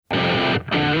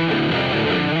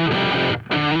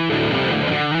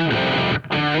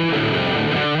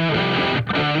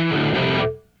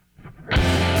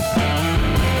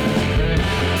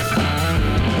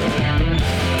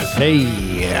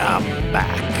Hey, I'm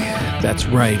back. That's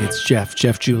right, it's Jeff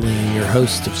Julian, your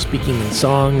host of Speaking in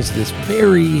Songs, this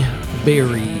very,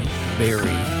 very,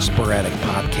 very sporadic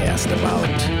podcast about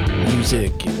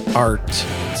music, art,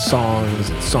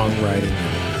 songs, and songwriting,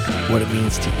 what it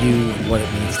means to you, what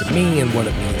it means to me, and what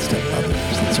it means to others.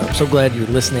 And so I'm so glad you're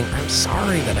listening. I'm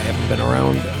sorry that I haven't been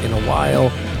around in a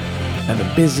while. I've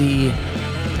been busy.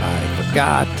 I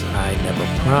forgot. I never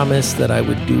promised that I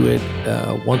would do it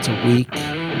once a week.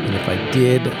 And if I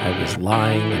did, I was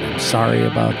lying, and I'm sorry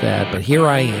about that. But here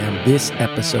I am. This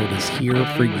episode is here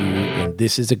for you, and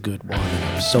this is a good one. And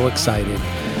I'm so excited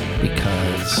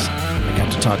because I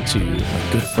got to talk to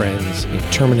my good friends in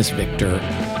Terminus Victor,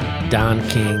 Don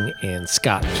King and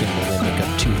Scott Kimball. They make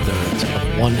up 2/3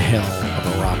 of one hell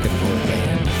of a rock and roll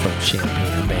band from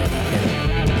Champaign-Urbana.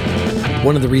 And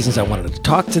one of the reasons I wanted to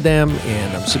talk to them,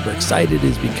 and I'm super excited,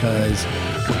 is because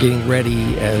we're getting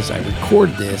ready as I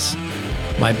record this.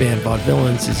 My band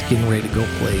Vaudevillains is getting ready to go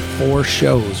play 4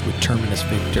 shows with Terminus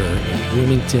Victor in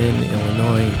Bloomington,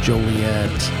 Illinois,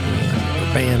 Joliet, and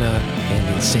Urbana,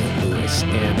 and in St. Louis.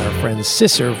 And our friends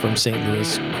Sisser from St.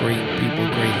 Louis, great people,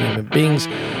 great human beings,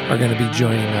 are going to be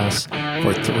joining us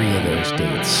for 3 of those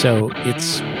dates. So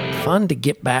it's fun to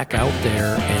get back out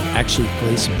there and actually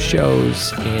play some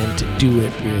shows and to do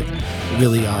it with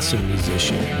really awesome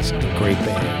musicians and great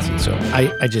bands. And so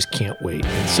I just can't wait.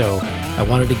 And so I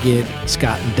wanted to get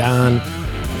Scott and Don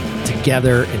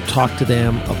together and talk to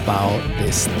them about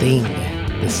this thing,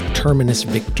 this Terminus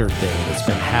Victor thing that's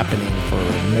been happening for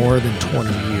more than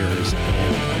 20 years.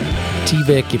 And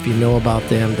T-Vic, if you know about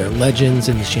them, they're legends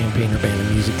in the Champaign-Urbana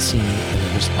music scene, and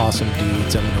they're just awesome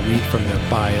dudes. I'm going to read from their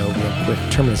bio real quick.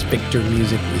 Terminus Victor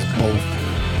music is both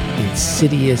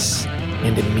insidious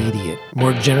and immediate,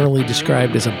 more generally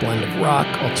described as a blend of rock,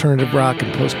 alternative rock,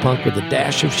 and post-punk with a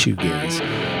dash of shoegaze.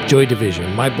 Joy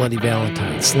Division, My Bloody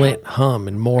Valentine, Slint, Hum,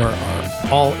 and more are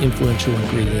all influential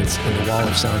ingredients in the Wall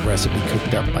of Sound recipe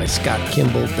cooked up by Scott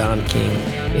Kimball, Don King,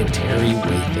 and Terry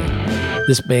Wathan.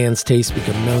 This band's tastes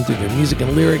become known through their music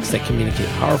and lyrics that communicate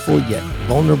powerful yet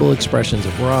vulnerable expressions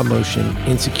of raw emotion,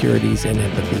 insecurities, and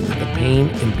empathy with the pain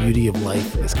and beauty of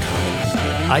life as common people.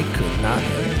 I could not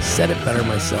have said it better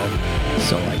myself,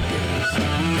 so I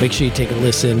did. Make sure you take a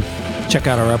listen. Check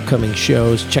out our upcoming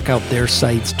shows. Check out their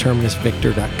sites,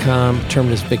 terminusvictor.com,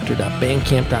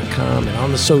 terminusvictor.bandcamp.com, and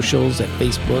on the socials at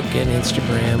Facebook and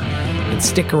Instagram. And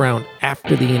stick around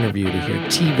after the interview to hear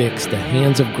T-Vic's The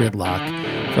Hands of Gridlock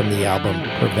from the album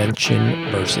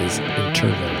Prevention versus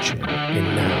Intervention.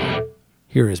 And now,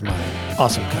 here is my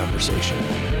awesome conversation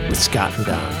with Scott and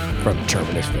Don from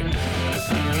Terminus Victor.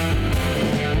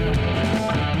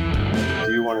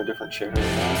 Do you want a different chair?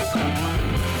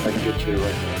 I can get you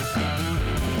right there.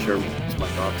 Sure, it's my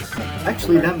thoughts.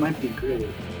 Actually, that might be great.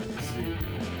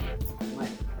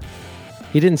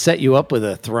 He didn't set you up with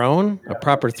a throne, a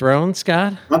proper throne,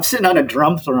 Scott? I'm sitting on a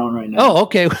drum throne right now. Oh,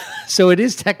 okay. So it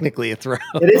is technically a throne.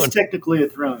 It is technically a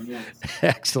throne, yes.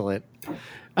 Excellent.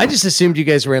 I just assumed you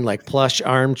guys were in like plush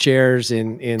armchairs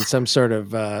in some sort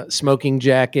of smoking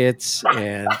jackets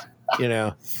and, you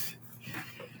know,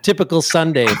 typical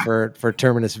Sunday for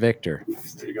Terminus Victor.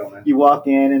 There you go, man. You walk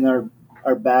in and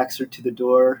our backs are to the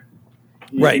door.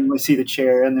 Right. We see the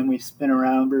chair and then we spin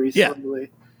around very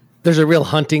slowly. There's a real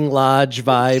hunting lodge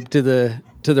vibe to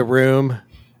the room.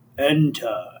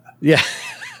 Enter. Yeah.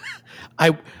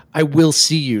 I will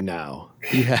see you now.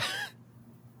 Yeah.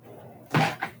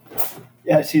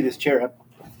 Yeah, I see this chair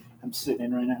I'm sitting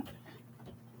in right now.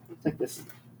 It's like this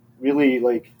really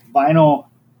like vinyl.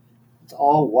 It's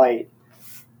all white.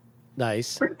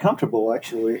 Nice. Pretty comfortable,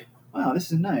 actually. Wow,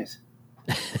 this is nice.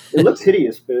 It looks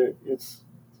hideous, but it's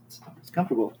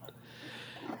comfortable.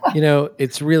 You know,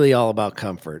 it's really all about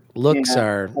comfort. Looks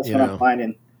are, that's you what know, I'm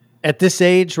finding. At this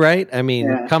age, right? I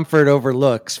mean, comfort over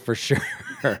looks for sure.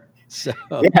 So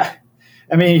yeah,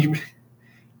 I mean,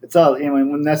 it's all, you know,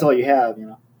 when that's all you have, you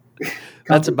know.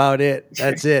 That's about it.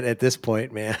 That's it at this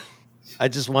point, man. I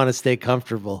just want to stay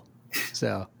comfortable.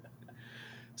 So,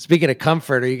 speaking of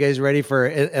comfort, are you guys ready for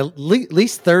at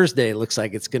least Thursday? Looks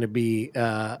like it's going to be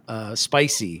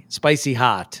spicy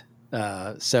hot.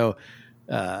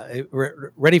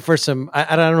 Ready for some.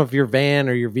 I don't know if your van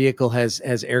or your vehicle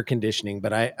has air conditioning,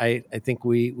 but I think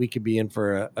we could be in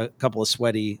for a couple of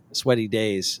sweaty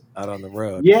days out on the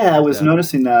road. Yeah, I was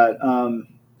noticing that.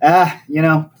 You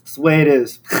know, it's the way it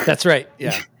is. That's right.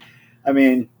 Yeah. I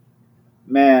mean,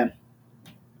 man.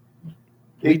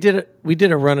 We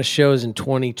did a run of shows in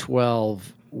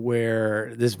 2012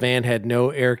 where this van had no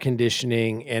air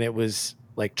conditioning and it was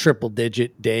like triple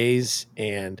digit days,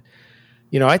 and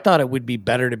I thought it would be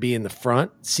better to be in the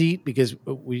front seat because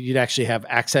you'd actually have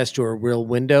access to a real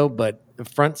window, but the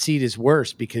front seat is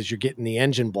worse because you're getting the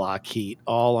engine block heat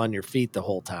all on your feet the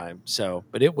whole time. So,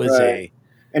 but it was Right.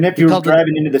 And if we you're called it-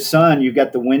 driving into the sun, you've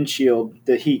got the windshield,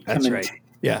 the heat That's coming. right.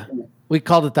 Yeah. We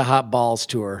called it the hot balls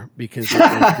tour because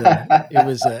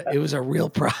it was a real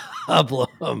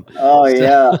problem. Oh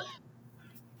yeah.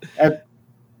 That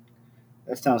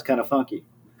sounds kind of funky.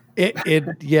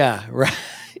 Yeah, right.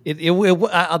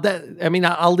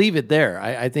 I'll leave it there.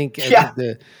 I think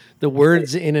the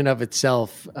words in and of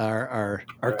itself are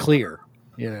clear.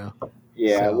 Yeah,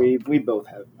 So. we both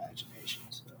have imagination.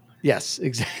 So. Yes,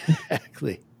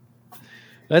 exactly.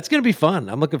 That's going to be fun.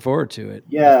 I'm looking forward to it.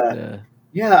 Yeah.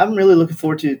 Yeah, I'm really looking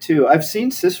forward to it too. I've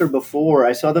seen Sister before.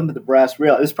 I saw them at the Brass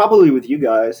Rail. It's probably with you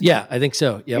guys. Yeah, I think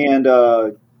so. Yep. And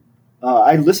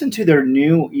I listened to their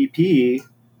new EP.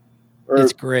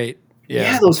 It's great.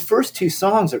 Yeah, those first 2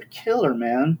 songs are killer,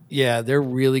 man. Yeah, they're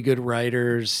really good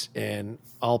writers and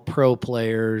all pro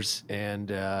players, and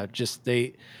it's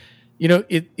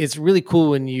really cool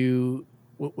when you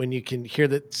can hear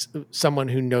that someone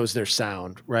who knows their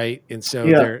sound, right? And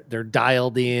so they're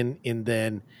dialed in, and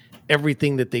then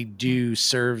everything that they do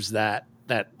serves that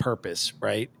purpose,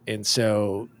 right? And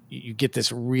so you get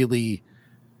this really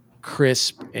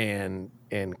crisp and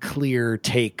clear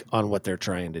take on what they're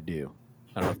trying to do.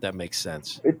 I don't know if that makes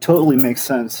sense. It totally makes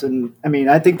sense, and I mean,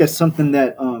 I think that's something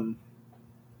that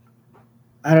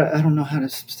I don't know how to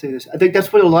say this. I think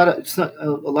that's what a lot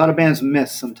of bands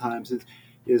miss sometimes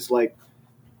is like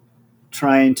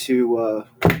trying to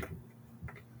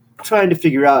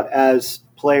figure out as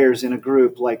players in a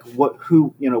group, like what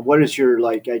is your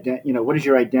like what is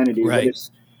your identity? Right.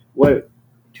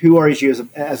 Who are you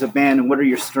as a band, and what are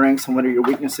your strengths and what are your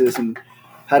weaknesses, and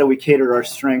how do we cater our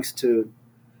strengths to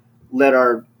let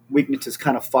our weaknesses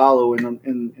kind of follow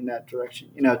in that direction,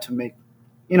 to make,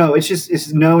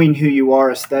 it's knowing who you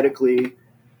are aesthetically.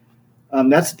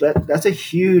 That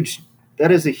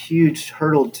is a huge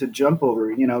hurdle to jump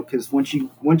over, because once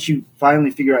you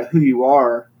finally figure out who you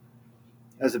are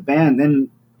as a band, then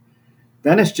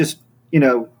it's just,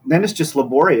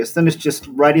 laborious. Then it's just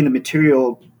writing the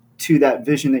material to that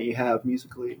vision that you have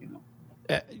musically,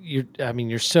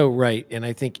 You're so right. And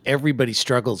I think everybody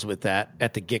struggles with that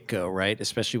at the get-go, right?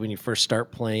 Especially when you first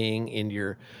start playing and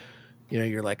you're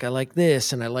like, I like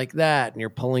this and I like that. And you're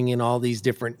pulling in all these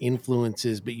different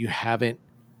influences, but you haven't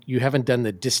done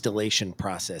the distillation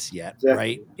process yet. Exactly.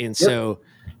 Right. And so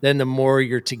then the more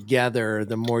you're together,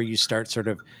 the more you start sort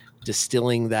of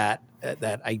distilling that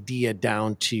idea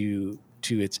down to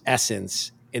its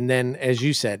essence. And then, as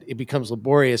you said, it becomes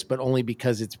laborious, but only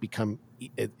because it's become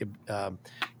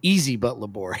easy but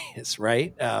laborious,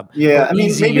 right? Yeah, I mean,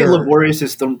 easier. maybe laborious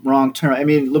is the wrong term. I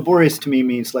mean, laborious to me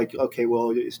means like, okay,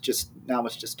 well, it's just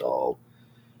all.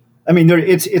 I mean,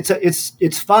 it's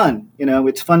fun,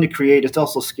 it's fun to create. It's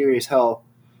also scary as hell,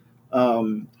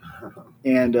 and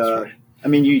right. I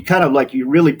mean, you kind of like you're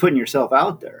really putting yourself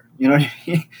out there. You know what I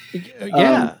mean?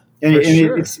 Yeah, and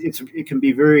sure. it can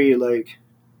be very like.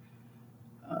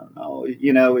 I don't know,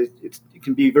 it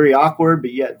can be very awkward,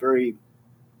 but yet very,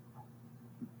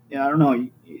 I don't know,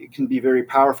 it can be very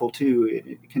powerful too.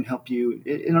 It can help you.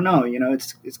 I don't know,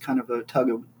 it's kind of a tug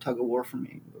of war for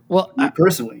me. Well,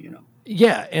 personally,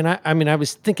 Yeah. And I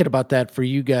was thinking about that for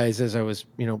you guys as I was,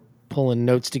 pulling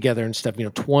notes together and stuff,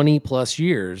 20 plus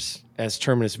years as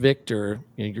Terminus Victor,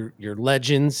 you're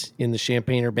legends in the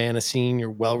Champaign-Urbana scene.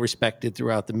 You're well respected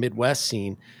throughout the Midwest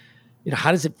scene.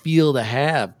 How does it feel to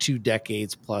have 2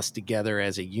 decades plus together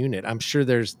as a unit? I'm sure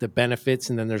there's the benefits,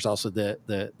 and then there's also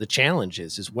the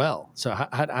challenges as well. So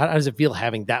how does it feel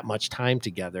having that much time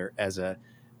together as a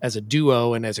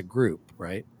duo and as a group,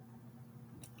 right?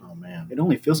 Oh man, it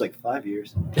only feels like 5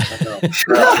 years.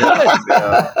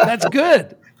 That's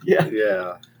good.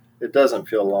 Yeah. It doesn't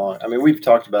feel long. I mean, we've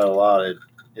talked about it a lot.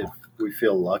 If we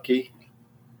feel lucky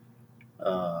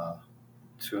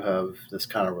to have this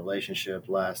kind of relationship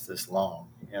last this long.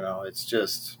 It's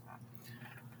just,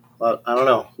 I don't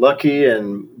know, lucky,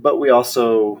 but we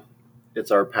also, it's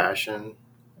our passion.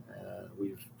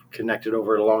 We've connected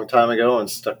over it a long time ago and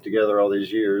stuck together all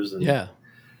these years. And, yeah.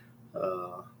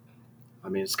 I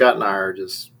mean, Scott and I are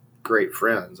just great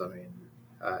friends. I mean,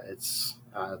 it's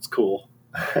cool.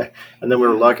 And then we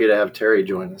were lucky to have Terry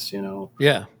join us,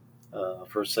 Yeah.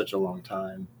 For such a long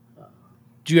time.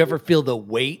 Do you ever feel the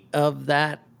weight of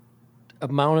that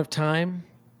amount of time?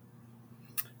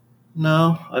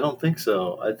 No, I don't think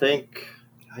so. I don't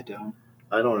at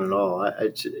all.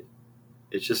 It's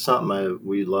just something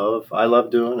we love. I love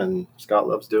doing, and Scott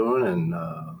loves doing,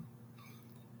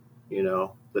 you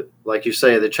know, like you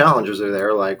say, the challenges are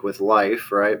there, like with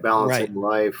life, right? Balancing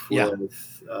Right. life Yeah.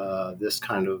 with this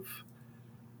kind of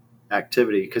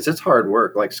activity, because it's hard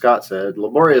work. Like Scott said,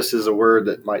 laborious is a word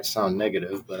that might sound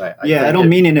negative, but I Yeah, I think don't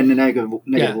mean it in a negative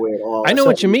Yeah. way at all. I know So,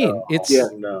 what you mean.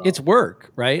 Yeah. It's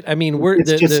work, right? I mean, we're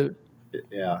it's just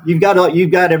yeah, you've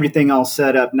got everything all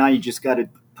set up. Now you just got to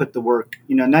put the work.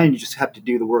 You know, now you just have to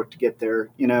do the work to get there.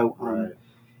 You know, right.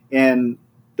 and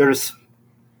there's,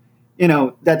 you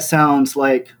know, that sounds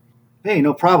like, hey,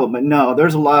 no problem, but no,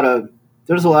 there's a lot of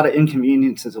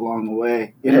inconveniences along the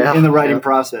way in the writing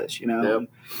process. You know, Yep.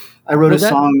 I wrote a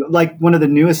song, like one of the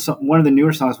newer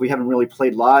songs we haven't really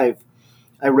played live.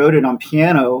 I wrote it on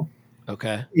piano.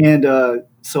 Okay. And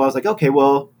so I was like, okay,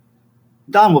 well,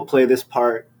 Don will play this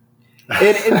part.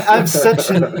 And I'm such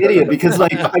an idiot because,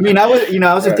 like, I mean, I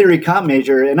was a theory comp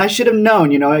major, and I should have known,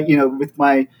 with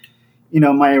my,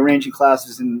 my arranging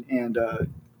classes and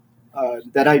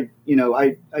that I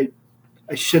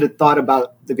should have thought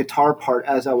about the guitar part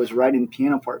as I was writing the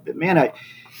piano part. But man,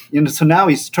 so now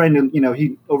he's trying to,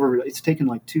 it's taken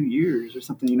like 2 years or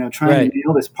something, trying to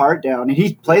nail this part down, and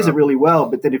he plays it really well.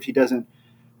 But then if he doesn't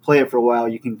play it for a while,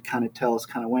 you can kind of tell it's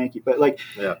kind of wanky. But like,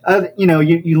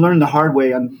 you learn the hard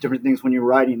way on different things when you're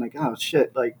writing. Like, oh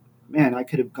shit, like, man, I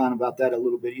could have gone about that a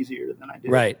little bit easier than I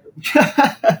did. Right.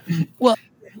 Well,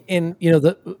 and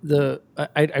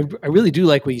I really do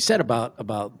like what you said about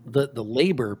the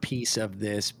labor piece of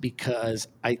this, because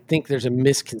I think there's a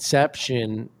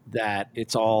misconception that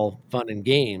it's all fun and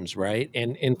games, right?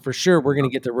 And for sure we're going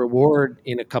to get the reward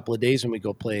in a couple of days when we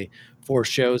go play 4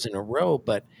 shows in a row,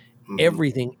 but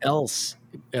everything else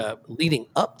leading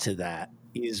up to that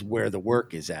is where the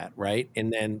work is at, right?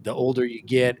 And then the older you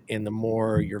get and the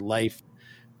more your life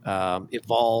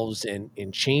evolves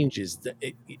and changes,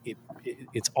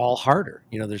 it's all harder.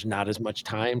 There's not as much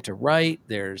time to write.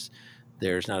 There's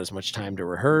not as much time to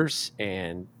rehearse,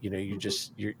 and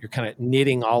you're kind of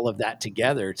knitting all of that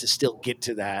together to still get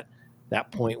to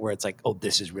that point where it's like, oh,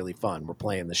 this is really fun. We're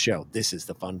playing the show. This is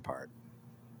the fun part.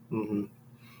 Mm-hmm.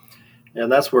 And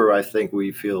that's where I think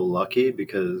we feel lucky,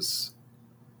 because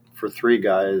for 3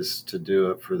 guys to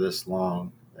do it for this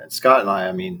long, and Scott and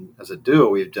I mean, as a duo,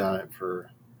 we've done it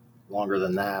for longer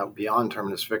than that, beyond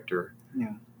Terminus Victor.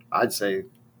 Yeah. I'd say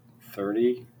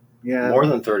 30, more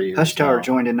than 30 years. Hush Tower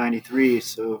joined in 93,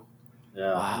 so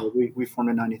wow. we formed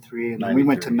in 93, and then we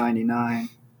went to 99.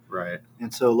 Right.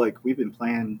 And so, like, we've been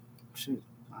playing,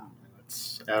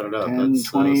 let's add it up. 10,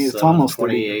 20, it's almost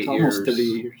 28 30, years. Almost 30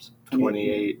 years.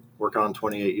 28, working on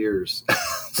 28 years.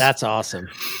 That's awesome.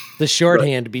 The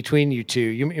shorthand between you two,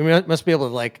 you must be able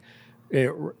to, like,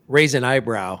 raise an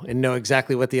eyebrow and know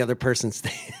exactly what the other person's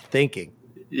thinking.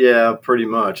 Yeah, pretty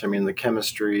much. I mean, the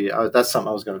chemistry, that's something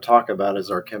I was going to talk about, is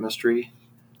our chemistry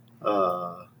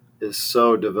is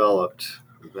so developed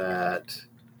that,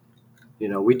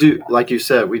 we do, like you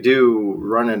said, we do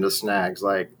run into snags.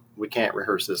 Like, we can't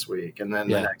rehearse this week, and then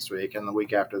the next week and the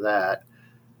week after that,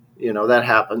 that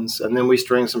happens. And then we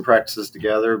string some practices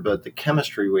together, but the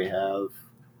chemistry we have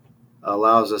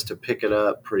allows us to pick it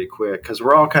up pretty quick, because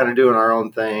we're all kind of doing our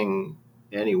own thing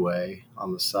anyway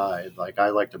on the side. Like, I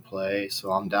like to play,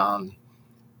 so I'm down.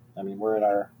 I mean, we're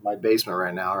in my basement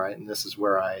right now, right? And this is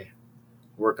where I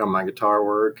work on my guitar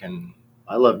work, and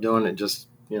I love doing it just,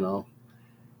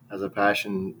 as a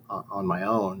passion on my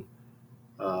own.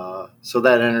 So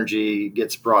that energy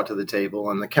gets brought to the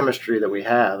table, and the chemistry that we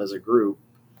have as a group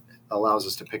allows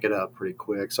us to pick it up pretty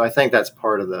quick. So I think that's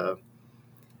part of the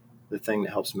thing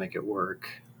that helps make it work.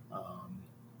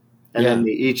 And then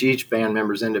each band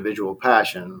member's individual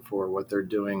passion for what they're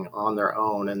doing on their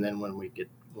own. And then when we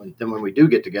do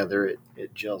get together,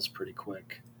 it gels pretty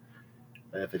quick,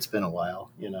 if it's been a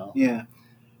while, Yeah.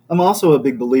 I'm also a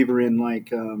big believer in,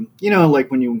 like,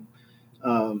 like when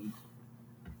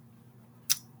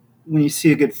you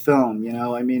see a good film,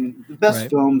 I mean, the best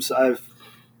films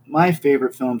my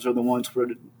favorite films are the ones where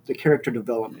the character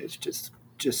development is just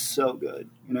so good,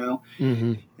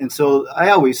 Mm-hmm. And so I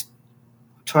always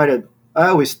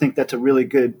think that's a really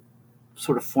good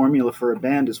sort of formula for a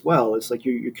band as well. It's like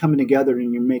you're coming together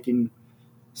and you're making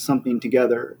something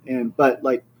together, but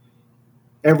like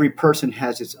every person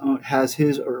has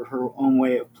his or her own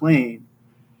way of playing,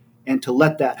 and to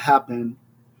let that happen,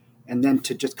 and then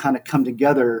to just kind of come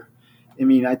together. I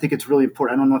mean, I think it's really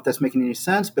important. I don't know if that's making any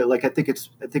sense, but like I think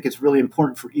it's really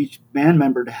important for each band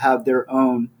member to have their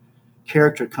own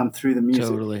character come through the music.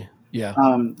 Totally. Yeah.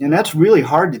 And that's really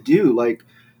hard to do. Like,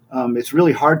 it's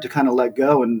really hard to kind of let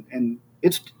go, and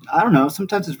it's, I don't know,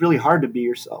 sometimes it's really hard to be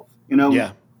yourself,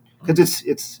 Yeah. Because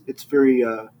it's very,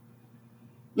 how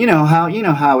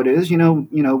it is,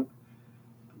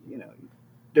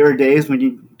 there are days when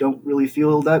you don't really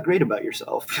feel that great about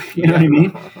yourself. You know what I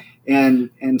mean?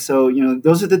 And so, you know,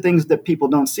 those are the things that people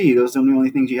don't see. Those are the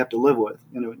only things you have to live with,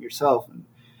 you know, yourself.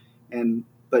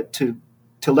 But to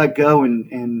let go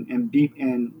and be,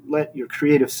 and let your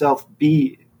creative self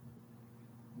be,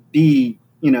 you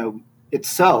know,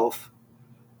 itself,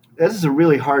 that is a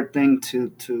really hard thing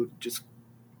to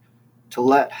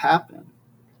let happen.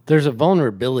 There's a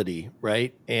vulnerability,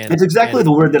 right? And it's exactly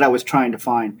the word that I was trying to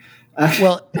find.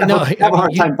 Well, I have a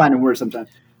hard time finding words sometimes.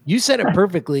 You said it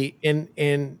perfectly.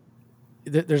 And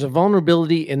there's a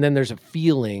vulnerability, and then there's a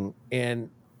feeling.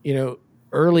 And, you know,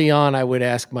 early on, I would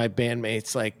ask my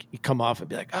bandmates, like, you come off and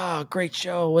be like, "Oh, great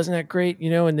show. Wasn't that great?" You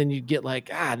know, and then you'd get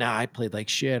like, I played like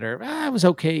shit, or it was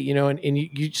okay. You know, and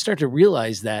you start to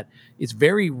realize that it's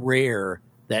very rare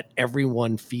that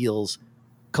everyone feels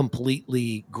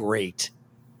completely great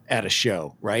at a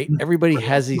show, right? Everybody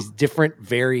has these different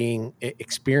varying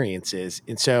experiences.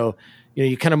 And so, you know,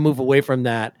 you kind of move away from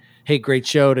that, hey, great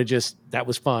show, to just, that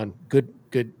was fun. Good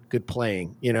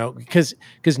playing, you know, because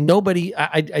nobody,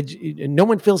 no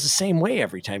one feels the same way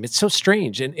every time. It's so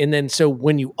strange. And then, so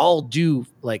when you all do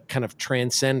like kind of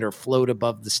transcend or float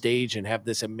above the stage and have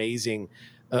this amazing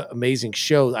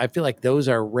show, I feel like those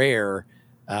are rare.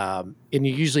 And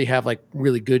you usually have like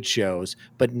really good shows,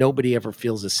 but nobody ever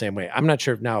feels the same way. I'm not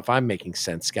sure if I'm making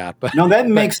sense, Scott, but no, that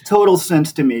makes total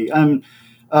sense to me.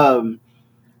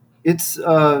 It's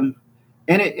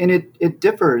and it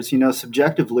differs, you know,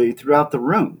 subjectively throughout the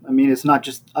room. I mean, it's not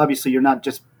just, obviously you're not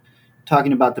just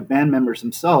talking about the band members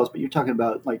themselves, but you're talking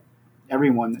about like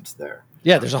everyone that's there.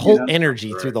 Yeah, there's a whole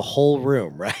energy through the whole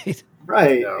room, right?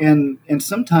 Right. Yeah. And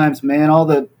sometimes, man, all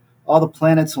the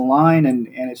planets align, and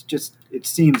it's just, it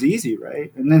seems easy,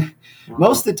 right? And then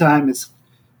most of the time it's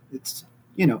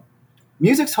you know,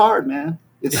 music's hard, man.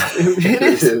 It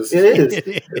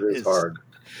is hard.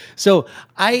 So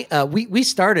we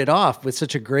started off with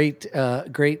such a great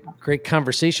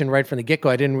conversation right from the get-go.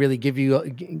 I didn't really give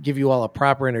you all a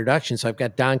proper introduction. So I've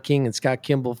got Don King and Scott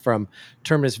Kimball from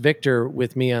Terminus Victor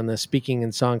with me on the Speaking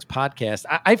in Songs podcast.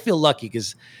 I feel lucky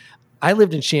because I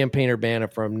lived in Champaign-Urbana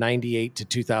from 98 to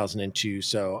 2002.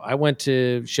 So I went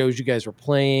to shows you guys were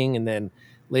playing, and then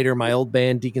later my old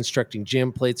band, Deconstructing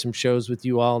Jim, played some shows with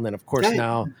you all. And then, of course,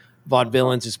 now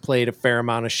Vaudevillains has played a fair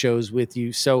amount of shows with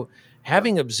you. So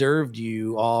having observed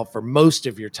you all for most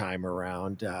of your time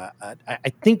around,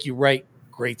 I think you write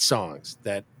great songs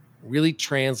that really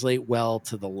translate well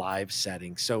to the live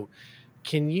setting. So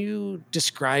can you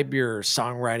describe your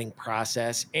songwriting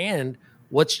process and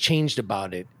what's changed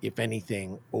about it, if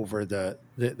anything, over the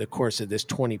course of this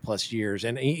 20 plus years,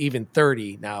 and even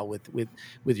 30 now with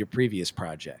your previous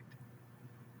project?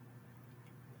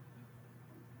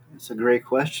 That's a great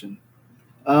question.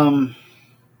 You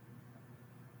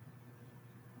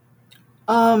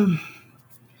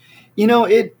know,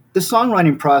 the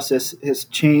songwriting process has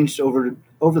changed over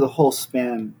the whole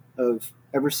span of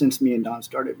ever since me and Don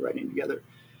started writing together.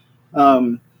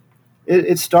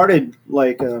 It started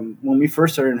like when we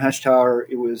first started in Hush Tower.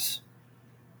 It was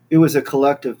a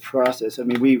collective process. I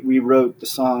mean, we wrote the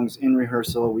songs in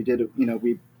rehearsal. We did, you know,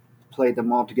 we played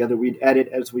them all together. We'd edit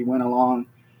as we went along.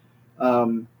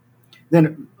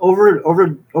 Then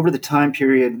over the time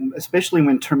period, especially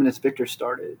when Terminus Victor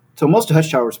started, so most of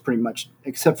Hush Tower was pretty much,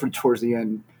 except for towards the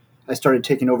end, I started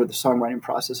taking over the songwriting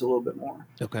process a little bit more.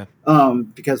 Okay.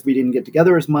 Because we didn't get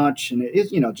together as much, and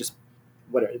it, you know, just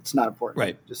whatever, it's not important.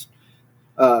 Right. Just,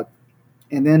 and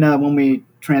then when we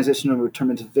transitioned over to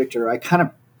Terminus Victor, I kind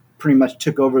of pretty much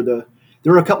took over there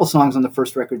were a couple songs on the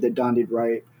first record that Don did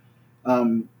write.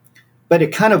 But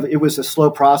it was a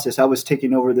slow process. I was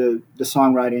taking over the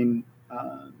songwriting.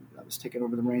 I was taking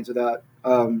over the reins of that.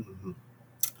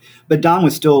 But Don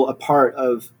was still a part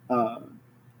of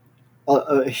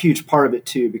a huge part of it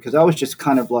too, because I was just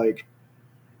kind of like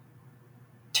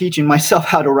teaching myself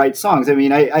how to write songs. I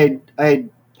mean, I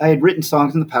had written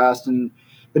songs in the past,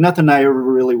 but nothing I ever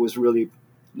really was really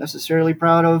necessarily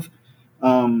proud of.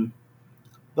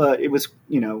 But it was,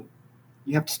 you know,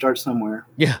 you have to start somewhere.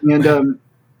 Yeah. And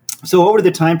so over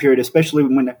the time period, especially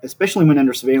when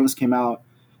Under Surveillance came out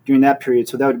during that period,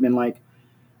 so that would have been like,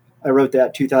 I wrote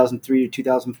that 2003 to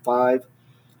 2005.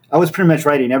 I was pretty much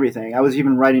writing everything. I was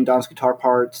even writing Don's guitar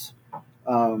parts.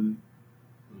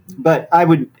 But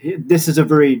this is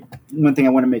one thing I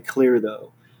want to make clear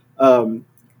though.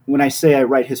 When I say I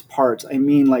write his parts, I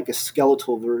mean like a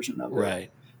skeletal version of it.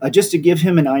 Right. Just to give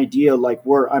him an idea, like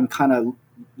where I'm kind of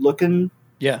looking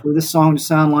for this song to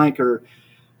sound like, or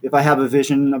if I have a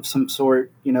vision of some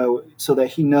sort, you know, so that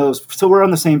he knows, so we're on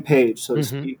the same page, so to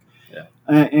speak. Yeah.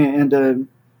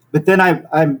 But then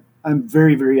I'm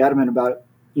very, very adamant about,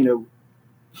 you know,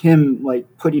 him like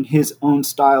putting his own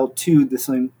style to the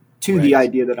thing, to the Right.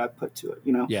 idea that I put to it,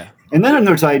 you know. Yeah. And then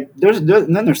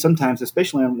there's sometimes,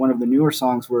 especially on one of the newer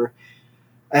songs, where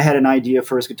I had an idea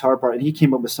for his guitar part, and he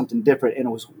came up with something different, and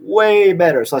it was way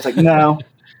better. So I was like, no,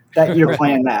 that you're Right.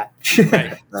 playing that.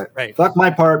 Right. Right. Fuck my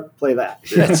part, play that.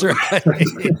 That's right.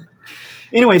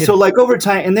 Anyway, so like over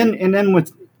time, and then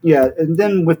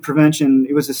with Prevention,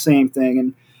 it was the same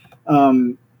thing,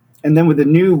 and then with the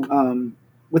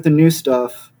new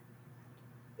stuff,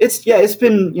 it's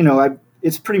been, you know,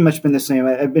 it's pretty much been the same.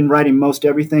 I've been writing most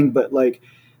everything, but like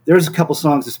there's a couple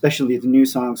songs, especially the new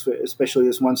songs, especially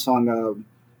this one song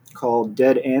called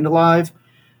 "Dead and Alive."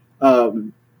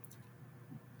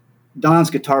 Don's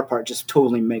guitar part just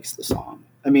totally makes the song.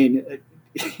 I mean,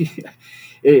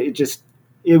 the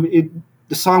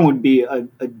song would be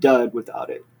a dud without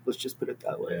it. Let's just put it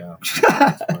that way.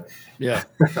 Yeah.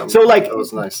 So like, that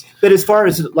was nice. but as far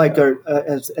as like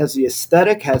as the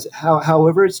aesthetic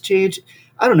however it's changed,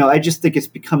 I don't know. I just think it's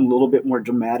become a little bit more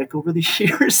dramatic over the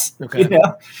years. Okay. You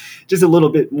know, just a little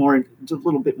bit more,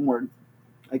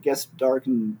 I guess, dark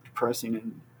and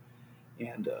depressing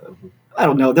and I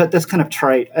don't know. That's kind of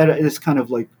trite. It's kind of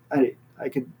like I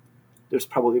could. There's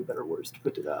probably better words to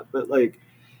put to that, but like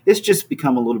it's just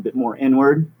become a little bit more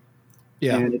inward.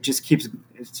 Yeah. And it's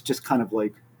just kind of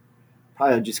like,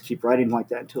 probably I'll just keep writing like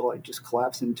that until I just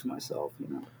collapse into myself, you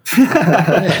know.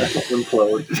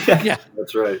 Implode. Yeah.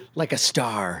 That's right. Like a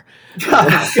star,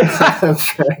 That's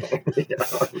right. Yeah.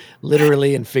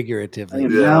 literally and I figuratively.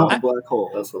 am Yeah. now a black hole.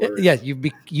 That's hilarious. Yeah,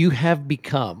 you have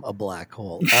become a black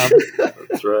hole.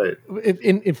 That's right.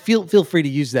 And feel free to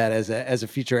use that as a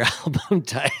future album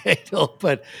title.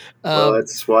 But Well,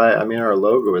 that's why, I mean, our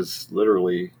logo is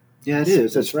literally Yeah, it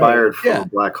is. That's right. inspired from Yeah. a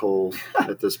black hole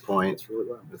at this point.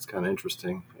 It's kind of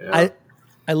interesting. Yeah.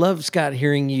 I love, Scott,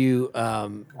 hearing you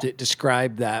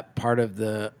describe that part of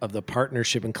the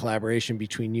partnership and collaboration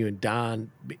between you and Don,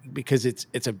 because it's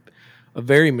a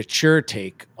very mature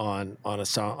take on a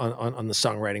song on the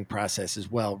songwriting process as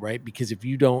well, right? Because if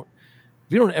you don't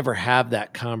ever have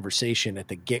that conversation at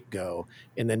the get-go,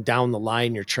 and then down the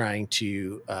line you're trying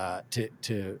to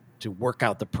work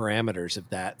out the parameters of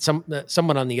that,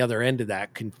 someone on the other end of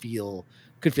that could feel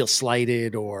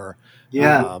slighted or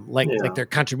like their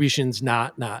contributions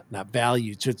not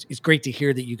valued. So it's great to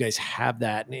hear that you guys have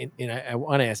that. And I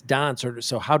want to ask Don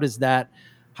so how does that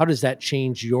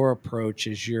change your approach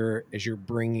as you're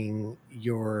bringing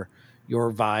your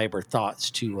vibe or thoughts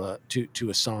to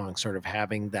a song, sort of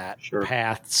having that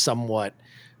path somewhat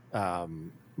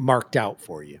marked out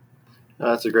for you?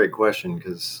 That's a great question,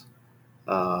 because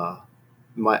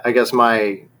I guess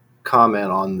my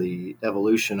comment on the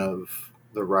evolution of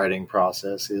the writing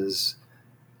process is,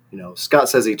 you know, Scott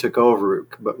says he took over,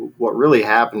 but what really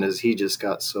happened is he just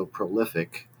got so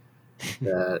prolific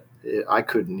that I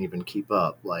couldn't even keep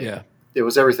up. Like, it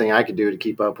was everything I could do to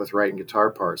keep up with writing guitar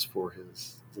parts for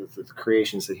the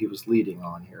creations that he was leading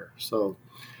on here. So,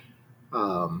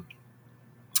 and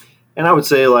I would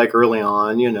say, like, early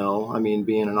on, you know, I mean,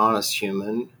 being an honest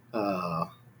human,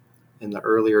 in the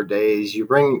earlier days, you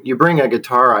bring a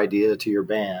guitar idea to your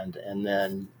band, and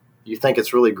then you think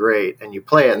it's really great, and you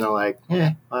play it, and they're like,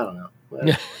 I don't know.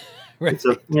 Well, Right. It's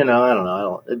I don't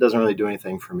know. It doesn't really do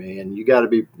anything for me. And you got to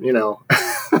be, you know,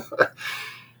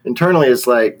 internally, it's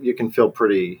like you can feel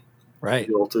pretty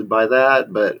jolted by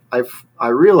that. But I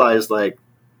realized, like,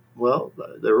 well,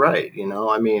 they're right. You know,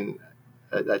 I mean,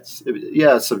 it's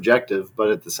subjective, but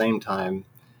at the same time,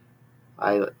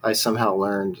 I somehow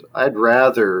learned I'd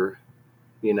rather,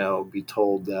 you know, be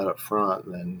told that up front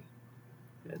than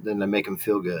to make them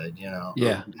feel good, you know.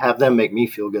 Yeah. Have them make me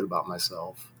feel good about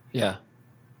myself. Yeah.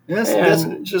 That's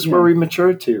just where we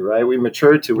matured to, right? We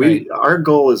matured to, our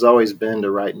goal has always been to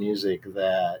write music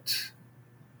that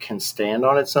can stand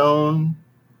on its own.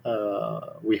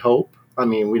 We hope. I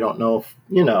mean, we don't know if,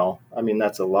 you know, I mean,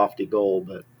 that's a lofty goal,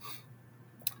 but,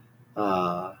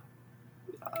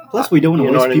 plus we don't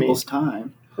want to waste people's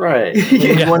time. Right.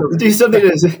 Do something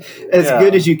as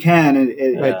good as you can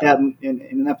in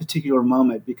that particular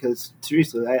moment, because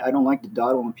seriously, I don't like to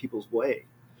dawdle on people's way.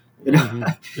 You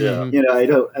know, you know, I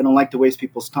don't like to waste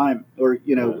people's time, or,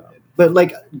 you know, but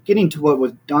like getting to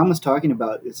what Don was talking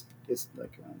about is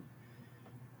like,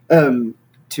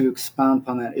 to expound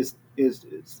upon that is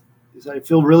I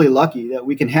feel really lucky that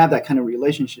we can have that kind of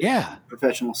relationship, in a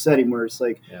professional setting, where it's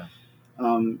like,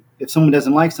 if someone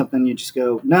doesn't like something, you just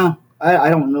go, no, I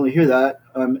don't really hear that.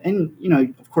 And, you know,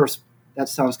 of course, that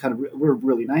sounds kind of, we're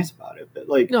really nice about it, but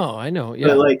like, no, I know. Yeah.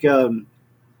 But like,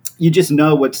 you just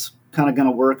know what's kind of going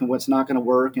to work and what's not going to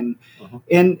work. And,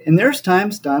 and there's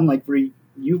times, Don, like where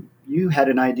you had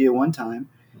an idea one time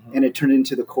and it turned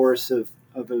into the chorus of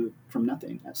From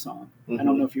Nothing, that song. I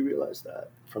don't know if you realize that.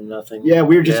 From Nothing. Yeah,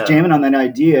 we were just jamming on that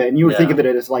idea, and you were thinking of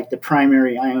it as like the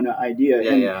primary Iona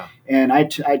idea. And I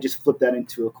just flipped that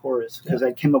into a chorus because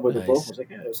I came up with the vocals. Like,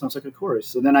 yeah, it sounds like a chorus.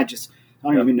 So then I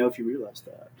don't even know if you realized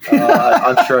that.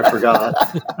 I'm sure I forgot.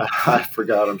 I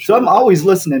forgot. I'm sure. So I'm always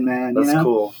listening, man. That's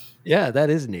cool. Yeah, that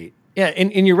is neat. Yeah,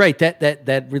 and you're right.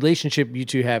 That relationship you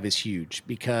two have is huge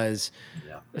because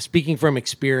speaking from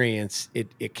experience,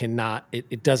 it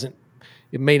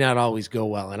may not always go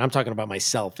well. And I'm talking about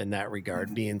myself in that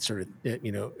regard, being sort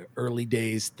of, early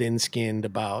days, thin-skinned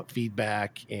about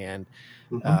feedback. And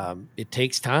it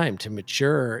takes time to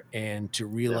mature and to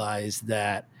realize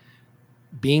that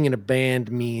being in a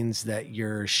band means that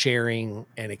you're sharing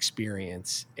an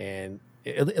experience, and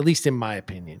at least in my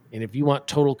opinion. And if you want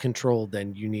total control,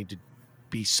 then you need to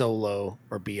be solo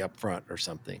or be upfront or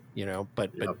something,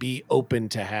 but be open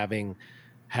to having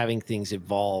things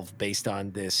evolve based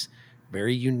on this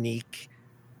very unique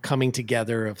coming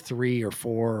together of 3 or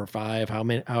 4 or 5,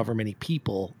 however many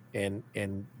people, and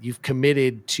you've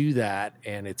committed to that,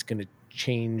 and it's going to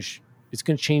change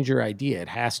your idea. It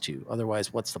has to,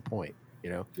 otherwise what's the point?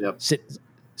 Sit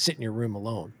in your room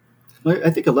alone.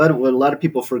 I think what a lot of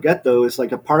people forget though is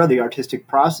like a part of the artistic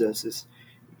process is,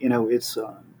 it's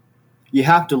you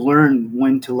have to learn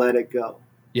when to let it go.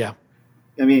 Yeah.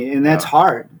 I mean, and that's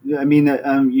hard. I mean,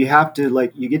 you have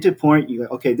to you get to a point, you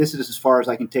go, okay, this is as far as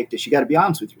I can take this. You got to be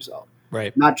honest with yourself,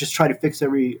 right? Not just try to fix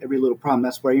every little problem.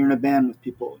 That's why you're in a band with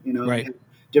people, right? You have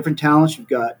different talents. You've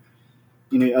got,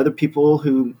 other people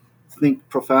who think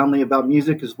profoundly about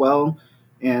music as well.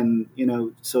 And,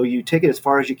 so you take it as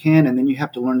far as you can, and then you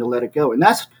have to learn to let it go. And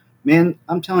that's, man,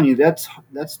 I'm telling you, that's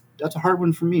a hard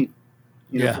one for me,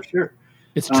 for sure.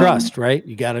 It's trust, right?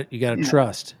 You gotta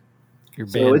trust your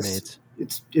bandmates.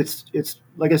 It's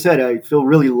like I said, I feel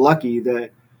really lucky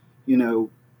that,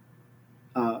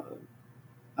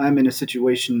 I'm in a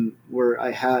situation where I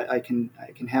have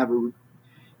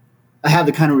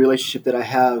the kind of relationship that I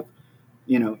have,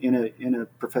 in a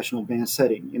professional band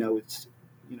setting.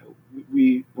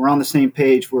 We're on the same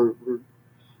page. We're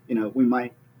we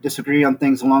might disagree on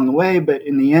things along the way, but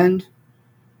in the end,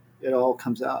 it all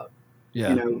comes out.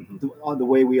 Yeah. The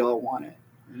way we all want it.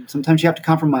 And sometimes you have to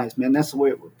compromise, man. That's the way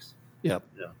it works. Yep.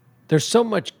 Yeah. There's so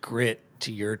much grit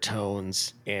to your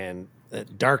tones and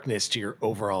darkness to your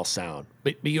overall sound,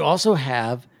 but you also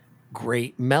have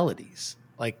great melodies.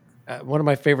 Like one of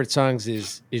my favorite songs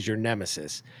is Your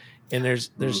Nemesis, and there's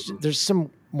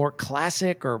some more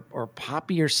classic or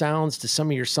poppier sounds to some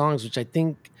of your songs, which I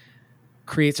think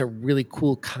creates a really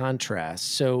cool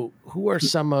contrast. So who are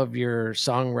some of your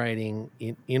songwriting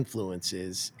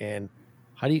influences, and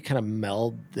how do you kind of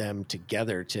meld them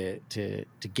together to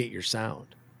get your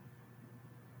sound?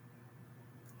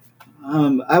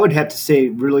 I would have to say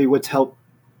really what's helped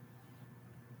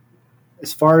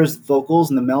as far as vocals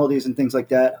and the melodies and things like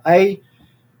that. I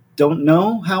don't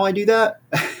know how I do that.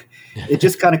 It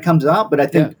just kind of comes out, but I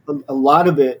think a lot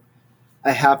of it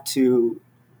I have to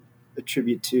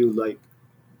attribute to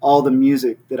all the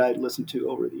music that I listened to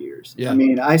over the years. Yeah. I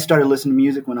mean, I started listening to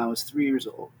music when I was 3 years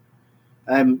old.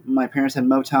 My parents had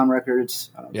Motown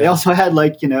records. They also had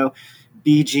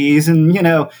Bee Gees and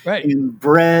and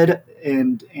Bread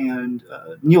and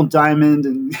Neil Diamond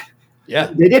and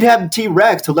they did have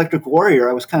T-Rex, Electric Warrior.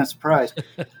 I was kind of surprised,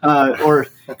 or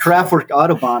Kraftwerk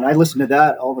Autobahn. I listened to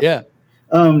that all the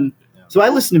time. So I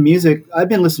listen to music. I've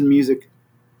been listening to music.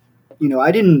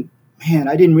 I didn't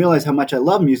realize how much I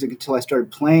love music until I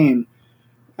started playing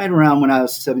right around when I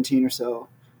was 17 or so.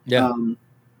 Yeah.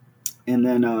 And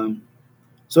then,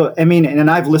 so, I mean,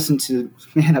 and I've listened to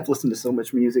so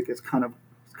much music. It's kind of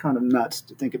nuts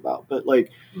to think about, but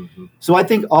so I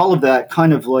think all of that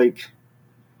kind of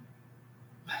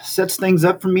sets things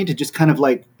up for me to just kind of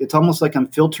it's almost like I'm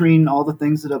filtering all the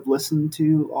things that I've listened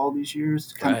to all these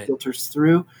years, kind of filters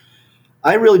through.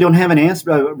 I really don't have an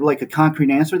answer, a concrete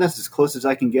answer. That's as close as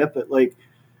I can get. But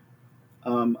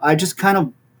I just kind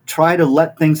of try to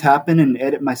let things happen and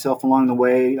edit myself along the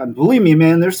way. And believe me,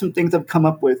 man, there's some things I've come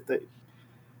up with that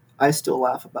I still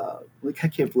laugh about. I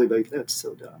can't believe that's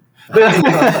so dumb. But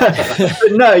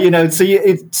no, so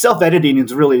self-editing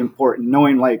is really important.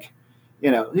 Knowing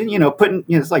putting,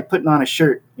 it's like putting on a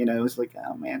shirt. It's like,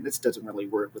 oh man, this doesn't really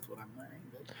work with what I'm wearing.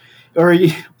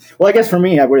 Well, I guess for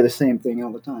me, I wear the same thing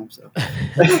all the time. So,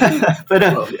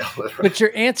 but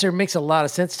your answer makes a lot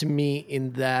of sense to me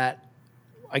in that.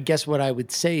 I guess what I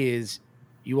would say is,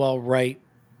 you all write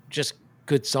just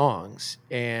good songs,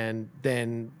 and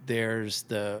then there's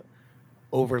the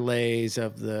overlays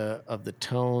of the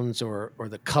tones or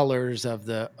the colors of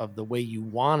the way you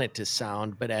want it to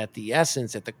sound, but at the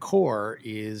essence, at the core,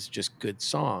 is just good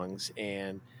songs.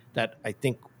 And that, I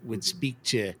think, would speak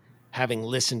to having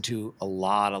listened to a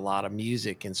lot of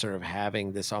music and sort of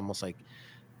having this almost like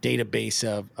database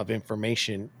of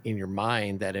information in your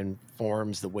mind that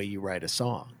informs the way you write a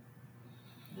song.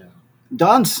 Yeah.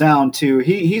 Don's sound too.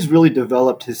 He's really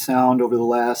developed his sound over the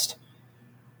last,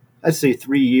 I'd say,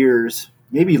 3 years,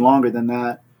 maybe longer than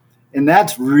that, and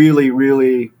that's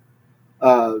really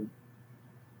that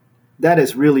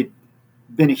has really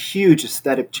been a huge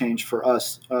aesthetic change for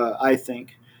us. I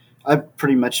think I've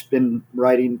pretty much been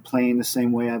playing the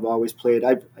same way I've always played.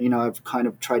 I've kind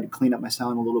of tried to clean up my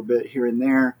sound a little bit here and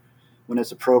there when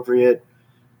it's appropriate,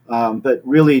 but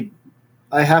really,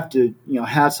 I have to,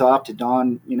 hats off to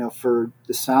Don, for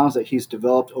the sounds that he's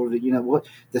developed over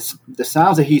the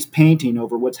sounds that he's painting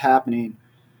over what's happening.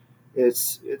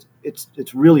 It's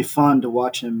really fun to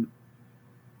watch him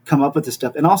come up with this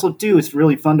stuff, and also too, it's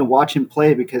really fun to watch him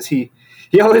play because he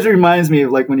always reminds me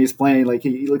of like when he's playing, like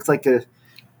he looks like a.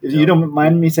 If you don't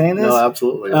mind me saying this, no,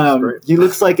 absolutely, that's great. He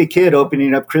looks like a kid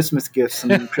opening up Christmas gifts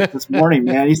on Christmas morning,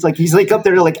 man. He's like up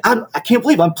there, like I can't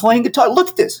believe I'm playing guitar. Look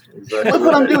at this. Exactly. Look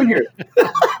what I'm doing here.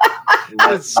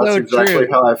 That's exactly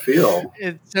how I feel.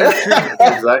 It's so true.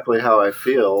 That's exactly how I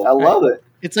feel. I love it.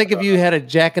 It's like if you had a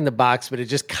Jack in the Box, but it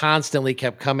just constantly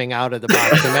kept coming out of the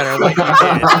box, no matter what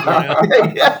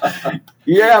you did.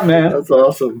 Yeah, man. That's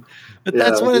awesome. But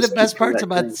that's one of the best parts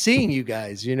about seeing you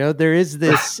guys. There is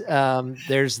this,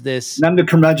 there's this. And I'm the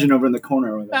curmudgeon over in the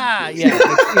corner.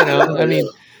 I mean,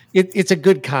 it's a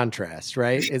good contrast,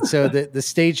 right? And so the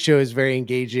stage show is very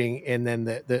engaging, and then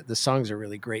the songs are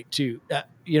really great too.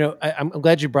 I'm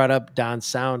glad you brought up Don's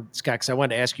sound, Scott, because I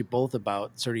wanted to ask you both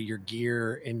about sort of your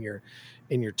gear and your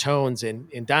tones.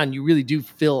 And Don, you really do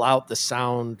fill out the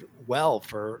sound well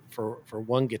for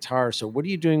one guitar. So what are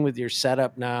you doing with your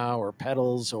setup now, or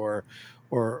pedals, or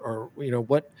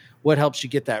what helps you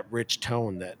get that rich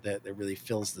tone that really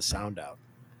fills the sound out?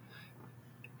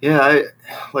 Yeah,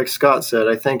 like Scott said,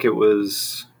 I think it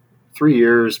was 3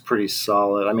 years pretty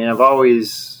solid. I mean, I've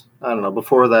always, I don't know,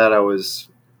 before that I was,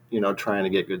 trying to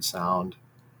get good sound.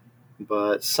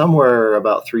 But somewhere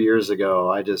about 3 years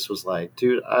ago, I just was like,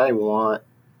 dude, I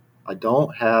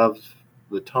don't have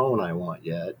the tone I want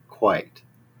yet, quite.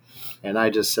 And I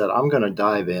just said, I'm going to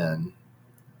dive in.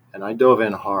 And I dove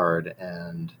in hard,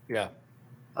 and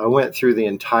I went through the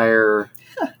entire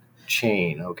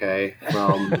chain, okay?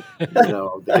 From,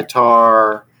 the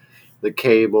guitar, the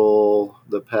cable,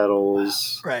 the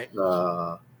pedals, right.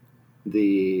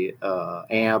 The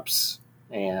amps,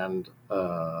 and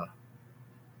the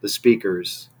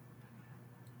speakers,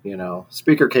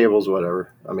 speaker cables,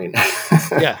 whatever. I mean,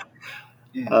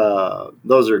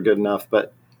 those are good enough.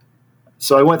 But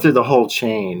so I went through the whole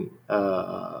chain,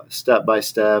 step by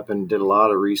step, and did a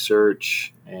lot of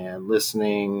research and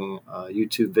listening,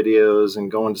 YouTube videos, and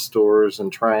going to stores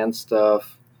and trying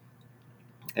stuff.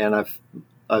 And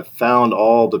I've found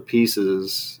all the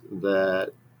pieces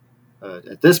that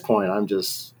at this point I'm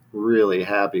just really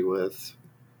happy with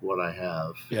what I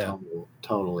have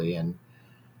tonally. And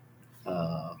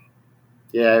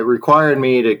it required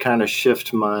me to kind of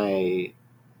shift my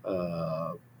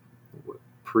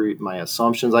my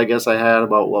assumptions, I guess, I had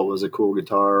about what was a cool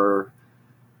guitar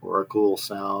or a cool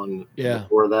sound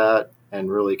before that,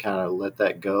 and really kind of let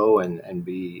that go and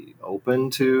be open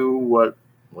to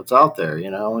what's out there,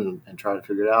 and try to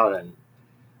figure it out. And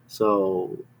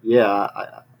so,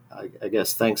 I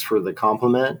guess thanks for the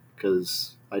compliment,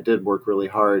 because I did work really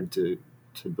hard to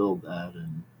build that,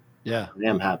 and I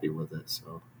am happy with it.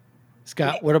 So,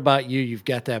 Scott, what about you? You've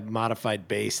got that modified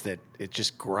bass that it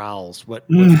just growls. What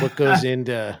goes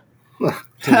into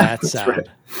that sound?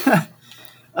 Right.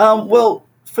 Well,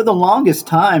 for the longest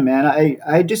time, man,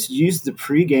 I just used the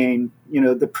pre-gain,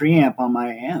 the preamp on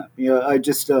my amp. I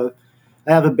just I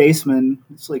have a Bassman.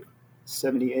 It's like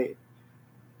 78.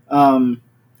 And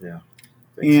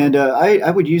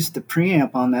I would use the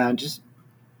preamp on that, and just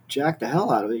jack the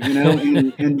hell out of it,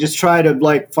 and just try to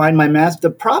like find my master.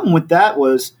 The problem with that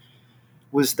was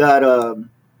that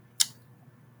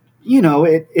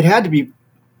it had to be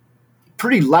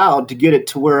pretty loud to get it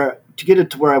to where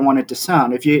I want it to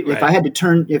sound. If I had to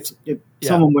turn, if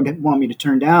someone would want me to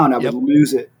turn down, I would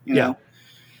lose it.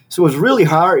 So it was really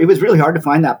hard. It was really hard to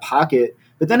find that pocket.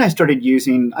 But then I started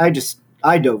using. I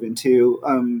dove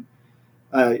into.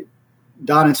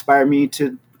 Don inspired me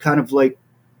to kind of like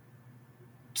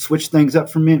switch things up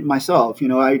for myself.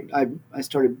 I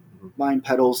started buying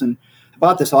pedals, and I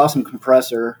bought this awesome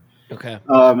compressor. Okay.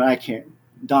 And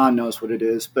Don knows what it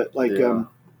is, but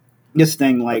this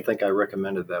thing, I like think I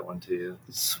recommended that one to you.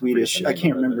 Swedish. the I name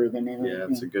can't of it. remember the name. Yeah,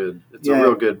 of it's it. a Yeah.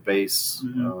 real good bass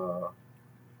Mhm.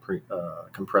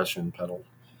 compression pedal.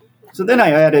 So then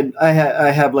I added. I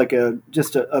have like a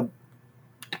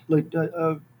like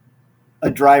a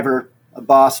driver, a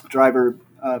Boss driver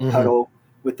Mhm. pedal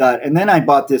with that, and then I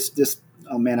bought this.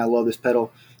 Oh man, I love this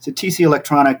pedal. It's a TC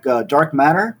Electronic Dark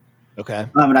Matter. Okay.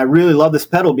 And I really love this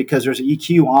pedal because there's an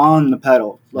EQ on the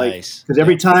pedal. Like, Nice. because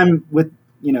every Yep. time with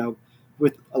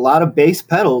a lot of bass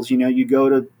pedals, you go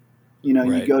to, Right.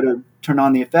 you go to turn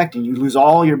on the effect and you lose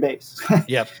all your bass.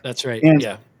 Yep. That's right. And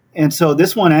Yeah. and so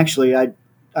this one actually,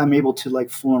 I'm able to like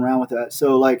fool around with that.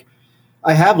 So like,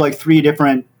 I have like three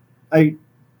different.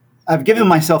 I've given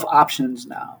myself options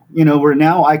now. Where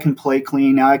now I can play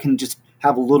clean. Now I can just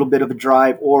have a little bit of a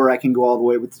drive, or I can go all the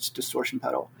way with this distortion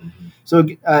pedal. Mm-hmm. So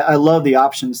I love the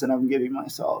options that I'm giving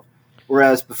myself.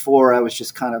 Whereas before I was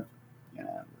just kind of,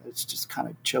 it's just kind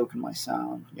of choking my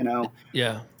sound,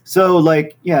 Yeah. So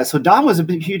like, yeah, so Don was a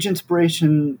huge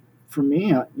inspiration for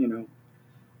me.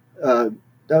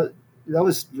 That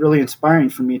was really inspiring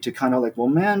for me to kind of like, well,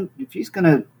 man, if he's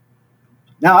gonna,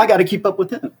 now I got to keep up with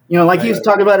him. Like he was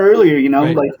talking about earlier.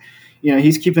 Right. Like,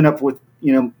 he's keeping up with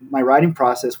my writing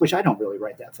process, which I don't really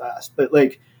write that fast, but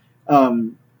like.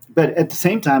 But at the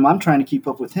same time, I'm trying to keep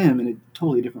up with him in a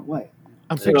totally different way.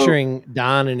 I'm picturing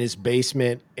Don in his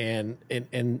basement, and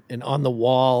on the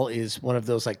wall is one of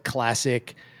those like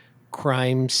classic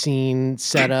crime scene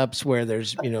setups where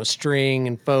there's string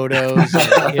and photos,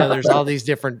 and, there's all these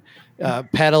different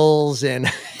pedals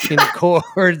and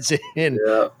chords, and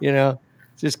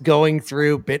just going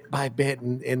through bit by bit,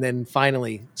 and then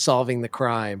finally solving the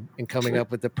crime and coming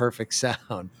up with the perfect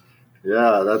sound.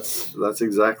 Yeah, that's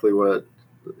exactly what.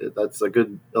 That's a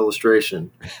good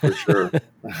illustration for sure.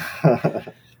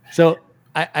 So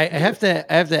I have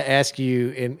to ask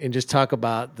you and just talk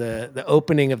about the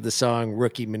opening of the song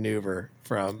 "Rookie Maneuver"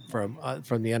 from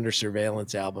the Under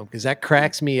Surveillance album, because that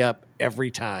cracks me up every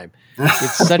time.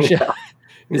 It's such a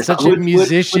such a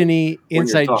musician-y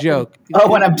inside joke. Oh,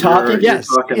 when I'm talking, yes,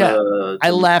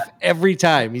 I laugh every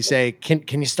time you say,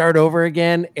 "Can you start over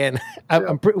again?" And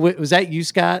was that you,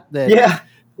 Scott? Yeah.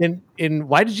 And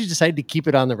why did you decide to keep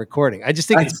it on the recording? I just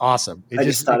think it's awesome. I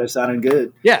just thought it sounded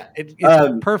good. Yeah, it's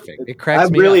perfect. It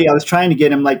cracks me up. I was trying to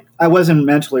get him, like, I wasn't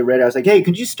mentally ready. I was like, hey,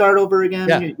 could you start over again?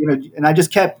 Yeah. And I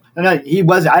just kept, and I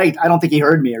don't think he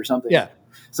heard me or something. Yeah.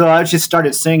 So I just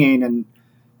started singing, and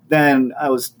then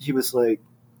he was like,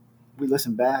 we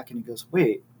listened back, and he goes,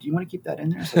 wait, do you want to keep that in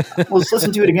there? I was like, well, let's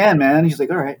listen to it again, man. He's like,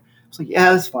 all right. I was like,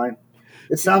 yeah, that's fine.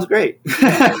 It sounds great.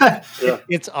 Yeah.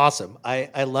 It's awesome.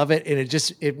 I love it. And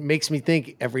it makes me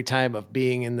think every time of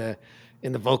being in the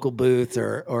vocal booth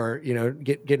or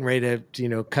getting ready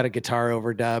to cut a guitar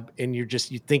overdub, and you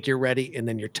think you're ready, and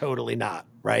then you're totally not,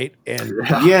 right? And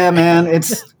yeah, man,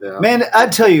 man, I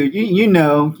tell you, you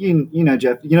know,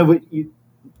 Jeff,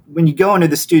 when you go into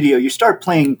the studio, you start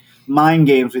playing mind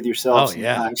games with yourself. Oh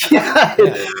yeah.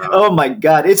 Oh my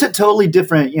God. It's a totally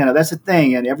different, that's the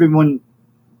thing. And everyone,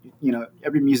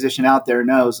 every musician out there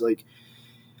knows, like,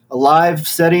 a live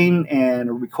setting and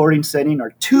a recording setting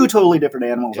are two totally different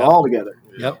animals altogether.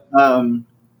 Yep. And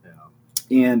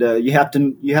you have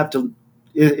to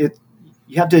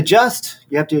adjust.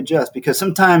 You have to adjust, because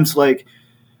sometimes, like,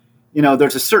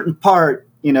 there's a certain part,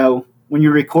 when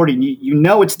you're recording,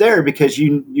 it's there because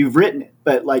you've written it,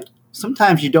 but like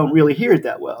sometimes you don't really hear it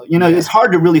that well. It's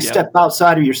hard to really step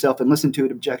outside of yourself and listen to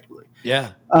it objectively.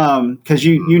 Yeah. Because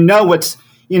you know what's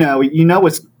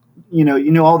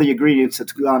all the ingredients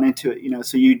that's gone into it,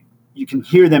 so you can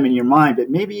hear them in your mind, but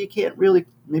maybe you can't really,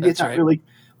 it's not really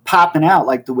popping out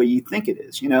like the way you think it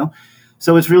is,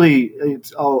 so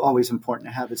it's always important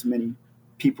to have as many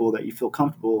people that you feel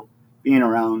comfortable being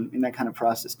around in that kind of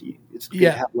process. It's good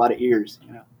to have a lot of ears,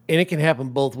 And it can happen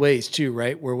both ways too,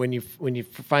 right? Where when you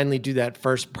finally do that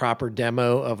first proper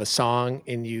demo of a song,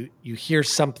 and you hear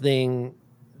something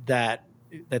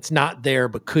that's not there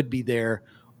but could be there,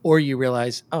 or you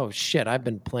realize, oh shit, I've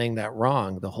been playing that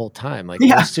wrong the whole time. Like,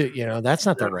 that's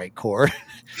not the right chord.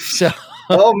 So,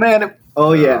 oh man,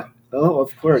 yeah,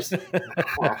 of course, I've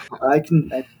done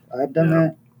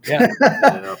that.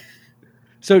 Yeah.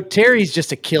 So Terry's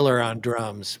just a killer on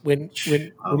drums. When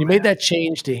you made that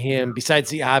change to him, besides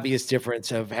the obvious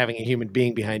difference of having a human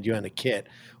being behind you on the kit,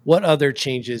 what other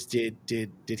changes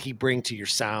did he bring to your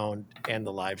sound and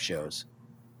the live shows?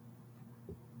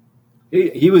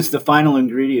 He was the final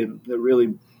ingredient that really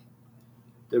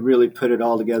put it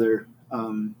all together.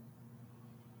 Man,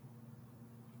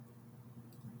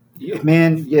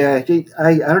 I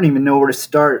don't even know where to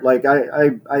start. Like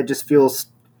I just feel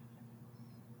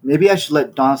maybe I should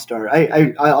let Don start.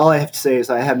 I all I have to say is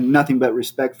I have nothing but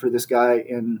respect for this guy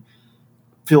and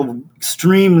feel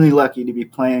extremely lucky to be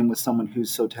playing with someone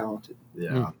who's so talented.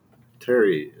 Yeah.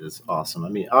 Terry is awesome. I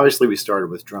mean, obviously we started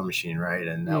with drum machine, right?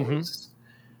 And that was,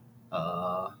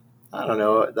 I don't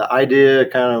know, the idea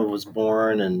kind of was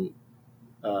born, and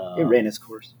It ran its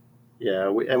course. yeah,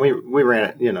 we ran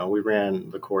it. We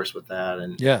ran the course with that,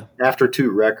 and Yeah. after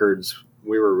 2 records,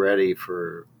 we were ready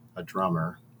for a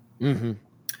drummer, Mm-hmm.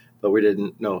 but we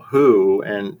didn't know who,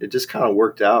 and it just kind of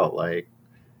worked out. Like,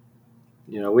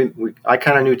 I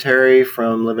kind of knew Terry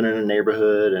from living in a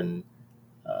neighborhood, and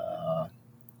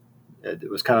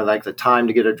it was kind of like the time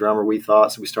to get a drummer, we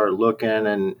thought. So we started looking,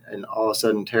 and all of a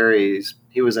sudden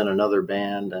he was in another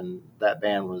band, and that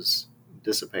band was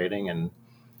dissipating, and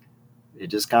it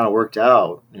just kind of worked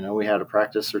out. We had a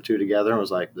practice or 2 together and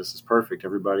was like, this is perfect.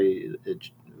 Everybody, it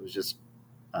was just,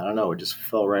 I don't know, it just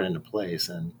fell right into place.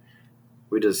 And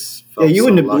we just felt you so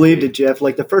wouldn't have lucky. believed it, Jeff.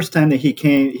 Like the first time that he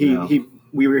came,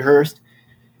 we rehearsed.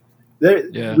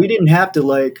 We didn't have to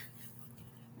like,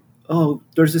 oh,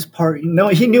 there's this part. No,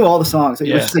 he knew all the songs.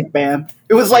 It was just like bam.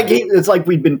 It was like it's like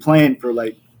we'd been playing for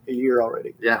like a year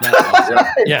already. Yeah.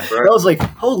 Yeah. I was like,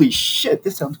 holy shit,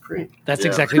 this sounds great. That's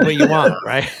exactly what you want,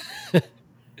 right?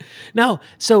 Now,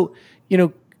 so,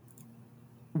 it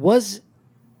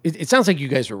sounds like you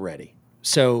guys were ready.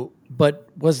 So, but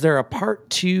was there a part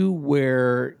 2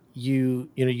 where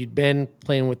you'd been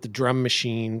playing with the drum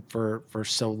machine for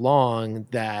so long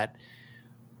that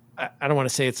I don't want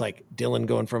to say it's like Dylan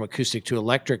going from acoustic to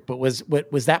electric, but was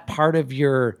that part of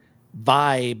your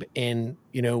vibe? And,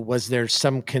 was there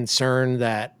some concern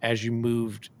that as you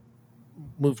moved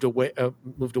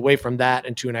away from that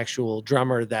into an actual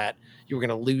drummer that you were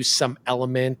going to lose some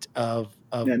element of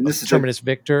Terminus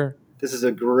Victor? This is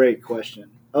a great question.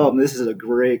 Oh, this is a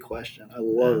great question. I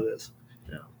love this.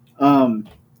 Yeah.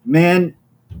 Man,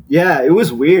 yeah, it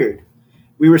was weird.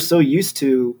 We were so used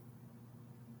to.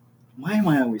 Why am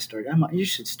I always starting? You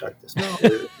should start this. No,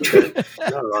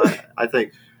 I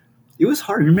think it was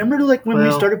hard. Remember, like when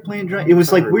we started playing drum, it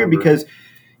was like weird because.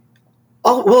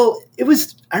 Oh well, it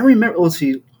was. I remember. Let's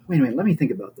see. Wait a minute. Let me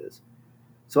think about this.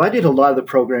 So I did a lot of the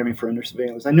programming for Under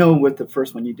Surveillance. I know with the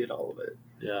first one you did all of it.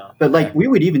 Yeah. But like we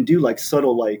would even do like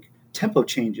subtle like tempo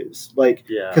changes, like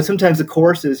because sometimes the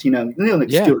choruses,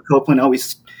 Stuart Copeland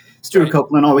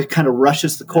always kind of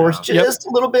rushes the chorus just a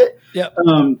little bit. Yeah.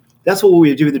 That's what we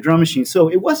would do with the drum machine. So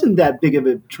it wasn't that big of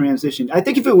a transition. I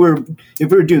think if we were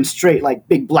doing straight like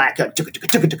big black, and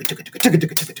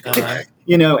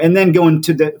then going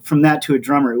from that to a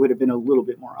drummer, it would have been a little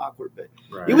bit more awkward. But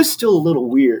it was still a little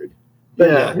weird.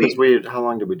 But because how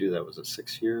long did we do that? Was it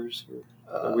 6 years?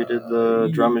 We did the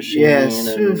drum machine. Yes,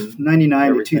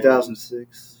 99 to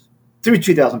 2006 through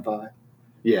 2005.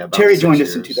 Yeah, Terry joined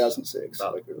us in 2006.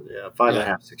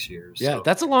 5.5, 6 years. Yeah, so.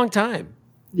 that's a long time.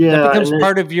 Yeah, that becomes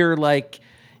part of your like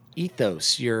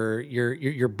ethos,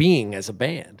 your being as a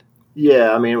band.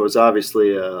 Yeah, I mean, it was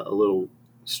obviously a little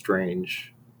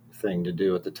strange thing to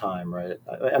do at the time, right?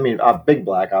 I mean, Big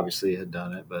Black obviously had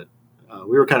done it, but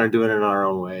we were kind of doing it in our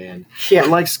own way. And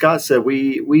like Scott said,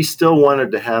 we still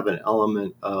wanted to have an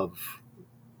element of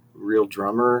real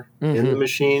drummer in the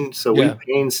machine. So we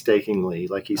painstakingly,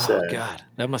 like he said, oh God,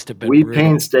 that must have been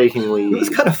painstakingly it was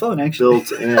kind of fun actually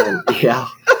built in. Yeah.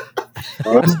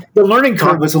 The learning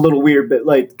curve was a little weird, but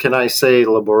like, can I say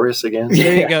laborious again?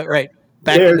 There you go. Right.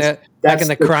 Back in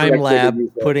the crime lab,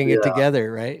 putting it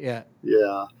together. Right. Yeah.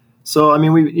 Yeah. So, I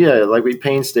mean, we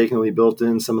painstakingly built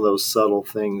in some of those subtle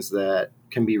things that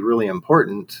can be really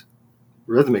important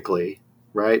rhythmically,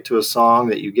 right, to a song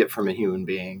that you get from a human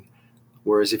being.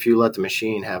 Whereas if you let the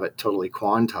machine have it totally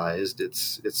quantized, it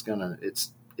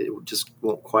just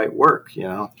won't quite work,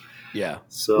 Yeah.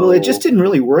 So it just didn't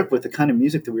really work with the kind of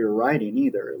music that we were writing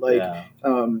either. Like,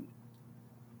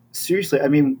 seriously, I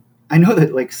mean, I know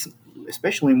that like,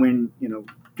 especially when,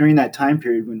 during that time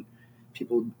period when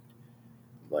people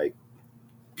like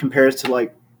compare us to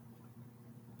like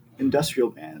industrial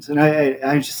bands. And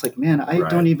I was just like, man, I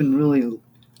don't even really,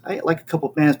 I like a couple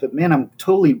bands, but man,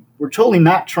 we're totally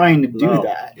not trying to do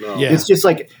that. No. Yeah. It's just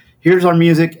like, here's our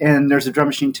music and there's a drum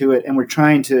machine to it. And we're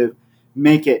trying to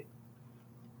make it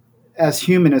as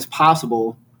human as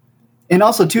possible. And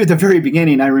also too, at the very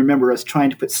beginning, I remember us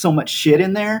trying to put so much shit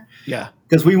in there. Yeah.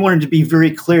 Because we wanted to be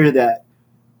very clear that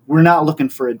we're not looking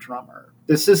for a drummer.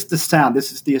 This is the sound.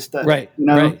 This is the aesthetic. Right.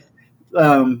 Right.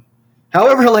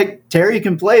 However, like Terry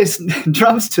can play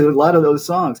drums to a lot of those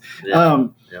songs. Yeah.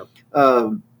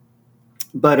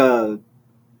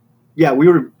 We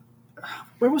were.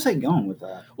 Where was I going with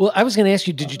that? Well, I was going to ask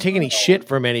you, did you take any shit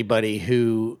from anybody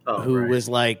who was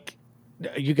like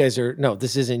you guys are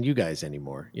this isn't you guys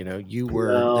anymore. You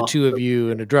were the No. two of you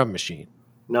in a drum machine.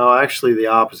 No, actually, the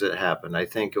opposite happened. I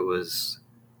think it was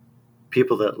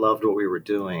people that loved what we were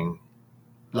doing.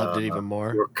 Loved it even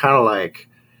more. Were kind of like,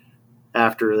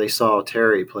 after they saw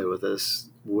Terry play with us,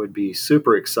 would be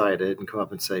super excited and come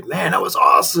up and say, "Man, that was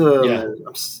awesome! Yeah. And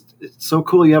it's so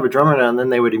cool you have a drummer now." And then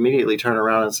they would immediately turn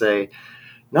around and say,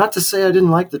 "Not to say I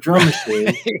didn't like the drum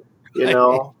machine,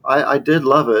 I did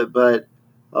love it, but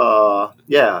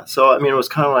yeah." So I mean, it was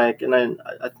kind of like, and I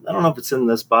don't know if it's in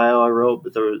this bio I wrote,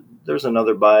 but there's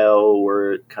another bio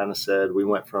where it kind of said we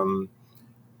went from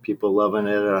people loving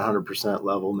it at 100%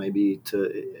 level, maybe,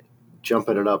 to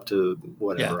jumping it up to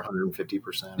whatever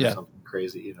 150% or something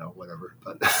crazy, whatever.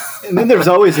 But and then there's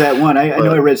always that one. I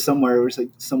know I read somewhere where it's like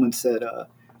someone said,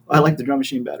 "I like the drum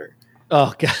machine better."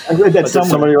 Oh God! I read that somewhere.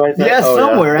 Somebody write that? Yeah,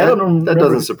 somewhere. Yeah. I don't know. That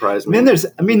doesn't surprise me.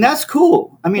 That's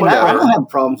cool. I mean, I don't have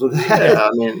problems with that. Yeah,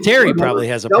 I mean, Terry probably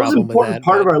has a problem with that. That was an important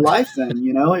part of our life then,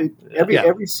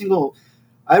 every single,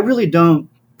 I really don't,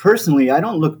 personally, I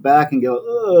don't look back and go,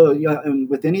 oh, and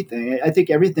with anything. I think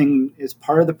everything is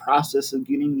part of the process of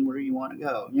getting where you want to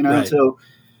go, Right. So,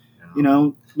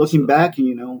 looking back,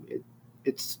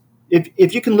 it's,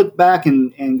 if you can look back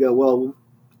and go, well,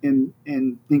 and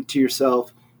think to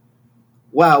yourself,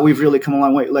 wow, we've really come a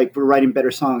long way. Like, we're writing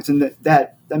better songs, and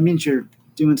that means you're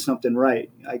doing something right,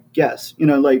 I guess.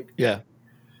 Yeah.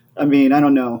 I mean, I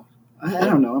don't know. I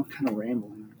don't know. I'm kind of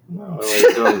rambling. No,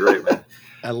 you're doing great, man.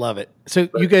 I love it. So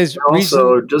you guys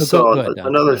also go ahead, Don.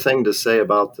 another thing to say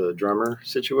about the drummer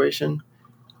situation.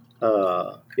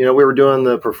 We were doing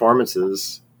the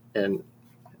performances, and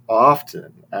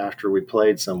often after we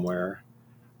played somewhere,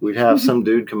 we'd have some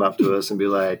dude come up to us and be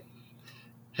like,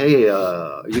 "Hey,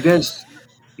 you guys,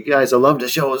 I loved the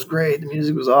show. It was great. The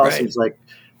music was awesome." Right. It's like,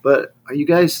 but are you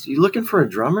looking for a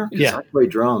drummer? 'Cause Yeah. I play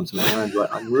drums, man.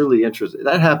 I'm really interested.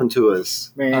 That happened to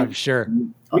us. Man, I'm sure.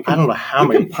 I don't know how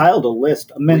we many. compiled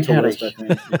a mental had a- list, I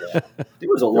think. There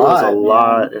was a There lot. was a man.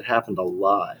 lot. It happened a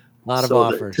lot. A lot of So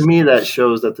offers. to me, that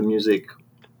shows that the music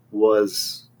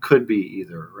could be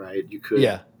either, right? You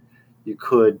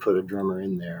could put a drummer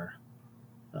in there.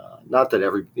 Not that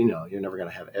you're never going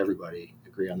to have everybody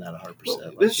agree on that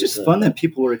 100%. It's just fun that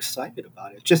people were excited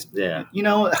about it. Just, Yeah.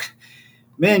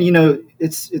 Man,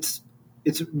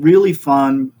 it's really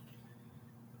fun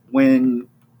when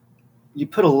you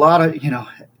put a lot of,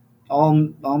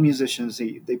 all musicians,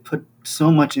 they put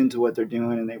so much into what they're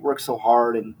doing, and they work so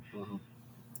hard, and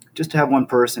just to have one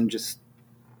person just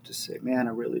say, "Man,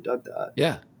 I really dug that."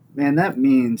 Yeah. Man, that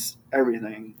means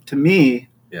everything to me.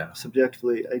 Yeah.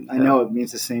 Subjectively, I know it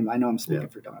means the same. I know I'm speaking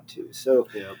for Don too. So,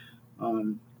 Yeah.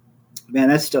 Man,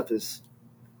 that stuff is,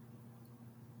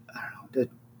 I don't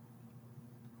know,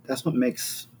 that's what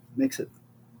makes it. It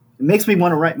makes me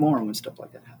want to write more when stuff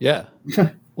like that happens. Yeah.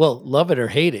 Well, love it or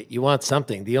hate it, you want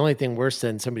something. The only thing worse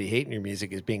than somebody hating your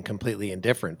music is being completely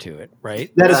indifferent to it,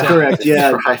 right? That is correct.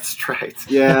 Yeah. That's right.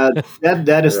 Yeah.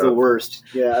 That is Yeah. the worst.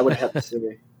 Yeah, I would have to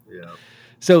say. Yeah.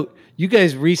 So you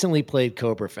guys recently played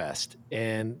Cobra Fest,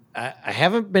 and I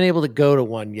haven't been able to go to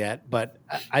one yet, but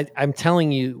I'm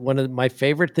telling you, one of my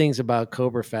favorite things about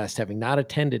Cobra Fest, having not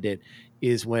attended it,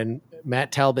 is when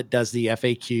Matt Talbot does the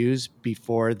FAQs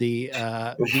before the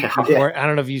before. I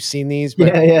don't know if you've seen these, but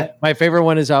Yeah. my favorite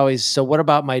one is always, "So what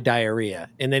about my diarrhea?"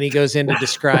 And then he goes in to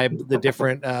describe the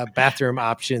different bathroom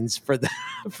options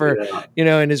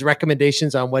and his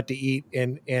recommendations on what to eat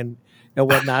and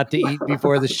what not to eat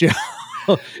before the show.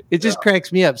 It just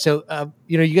cracks me up. So,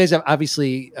 you guys have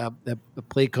obviously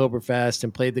played Cobra Fest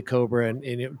and played the Cobra, and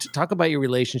to talk about your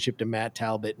relationship to Matt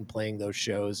Talbot and playing those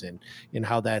shows, and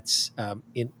how that's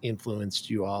influenced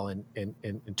you all in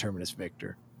Terminus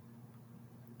Victor.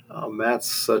 Oh,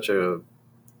 Matt's such a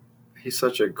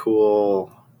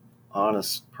cool,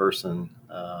 honest person.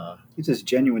 He's as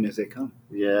genuine as they come.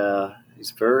 Yeah, he's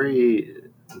very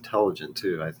intelligent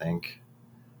too, I think.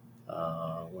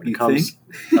 When it comes,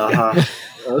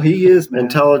 Oh, he is, man.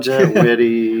 intelligent,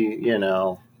 witty,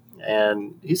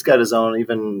 and he's got his own,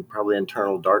 even probably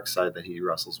internal dark side that he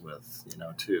wrestles with,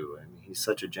 too. I mean, he's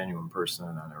such a genuine person,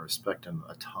 and I respect him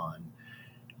a ton.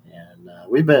 And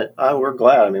we're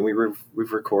glad. I mean,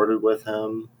 we've recorded with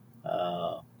him,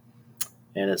 and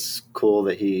it's cool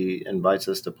that he invites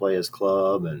us to play his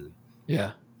club. And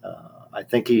yeah, I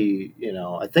think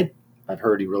I've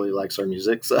heard he really likes our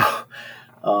music, so.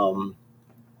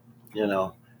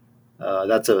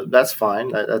 That's fine.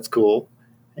 That's cool.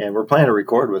 And we're planning to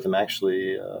record with him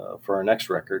actually for our next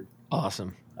record.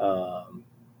 Awesome.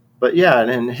 But yeah,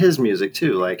 and his music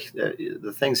too, like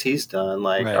the things he's done.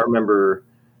 Like Right. I remember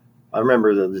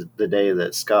the day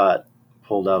that Scott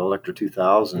pulled out Electra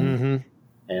 2000,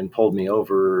 and pulled me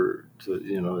over to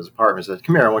his apartment and said,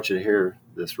 "Come here, I want you to hear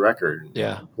this record."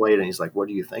 Yeah. And played it, and he's like, "What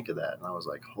do you think of that?" And I was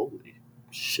like, "Holy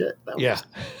shit, that Yeah.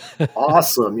 was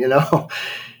awesome,"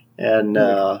 And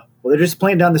well, they're just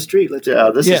playing down the street. this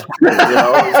is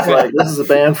it's like, this is a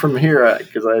band from here,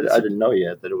 because I didn't know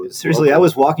yet that it was seriously local. I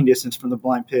was walking distance from the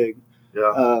Blind Pig.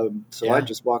 Yeah. So Yeah. I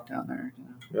just walked down there.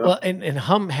 Yeah. Well, and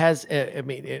Hum has,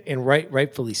 and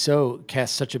rightfully so,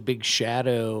 cast such a big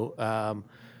shadow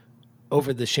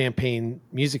over the Champaign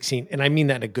music scene, and I mean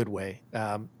that in a good way.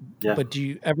 Yeah. But do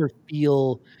you ever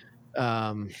feel?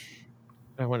 I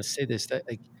want to say this, that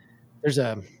like there's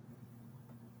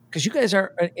because you guys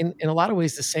are in a lot of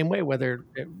ways the same way, whether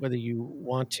you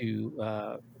want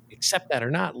to accept that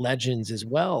or not, legends as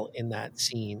well in that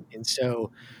scene, and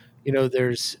so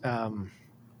there's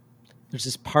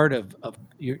this part of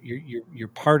you're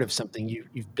part of something,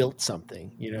 you've built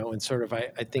something, and sort of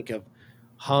I think of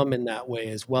Hum in that way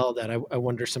as well, that I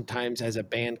wonder sometimes as a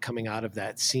band coming out of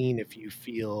that scene if you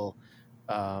feel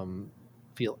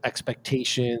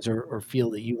expectations or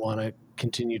feel that you want to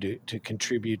continue to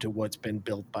contribute to what's been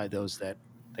built by those that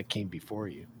came before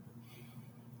you.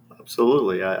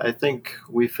 Absolutely. I think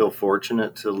we feel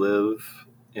fortunate to live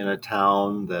in a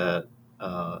town that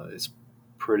is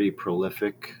pretty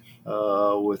prolific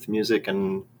with music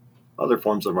and other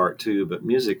forms of art too, but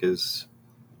music is,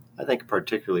 I think,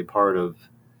 particularly part of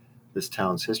this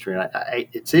town's history. And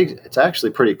it's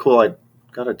actually pretty cool. I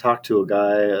got to talk to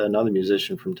another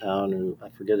musician from town who I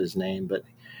forget his name, but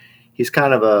he's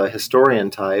kind of a historian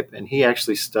type, and he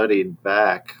actually studied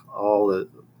back all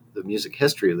the music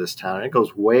history of this town. And it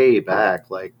goes way back,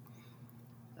 like,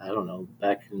 I don't know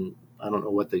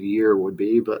what the year would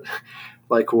be, but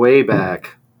like way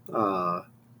back,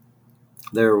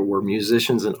 there were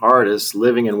musicians and artists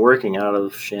living and working out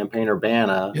of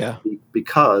Champaign-Urbana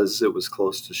because it was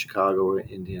close to Chicago,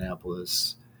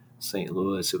 Indianapolis, St.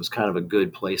 Louis. It was kind of a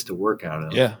good place to work out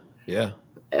of. Yeah, yeah.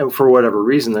 And for whatever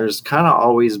reason, there's kind of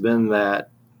always been that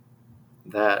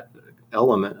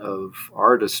element of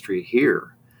artistry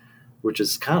here, which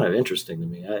is kind of interesting to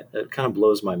me. It kind of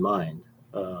blows my mind.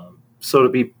 So to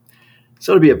be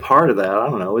a part of that, I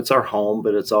don't know. It's our home,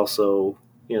 but it's also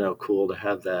cool to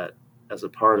have that as a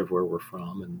part of where we're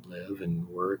from and live and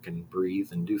work and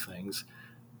breathe and do things.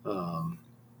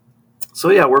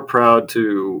 So yeah, we're proud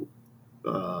to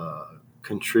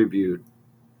contribute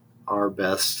our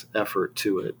best effort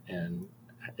to it. And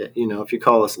if you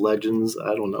call us legends,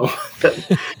 I don't know.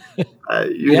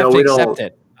 You have to we accept don't.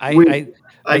 It.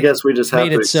 I guess we just have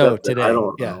made to it so accept it. today. I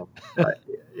don't know.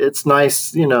 It's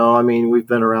nice, I mean, we've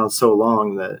been around so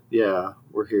long that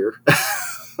we're here.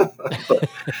 But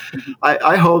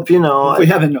I hope we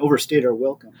haven't overstayed our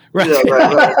welcome. Right. Yeah,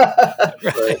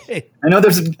 right. I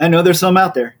know there's some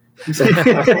out there.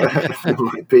 It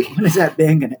might be. When is that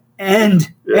band going to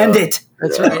end? Yeah. End it.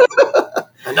 That's right.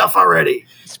 Enough already.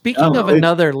 Speaking of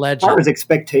another legend, As far as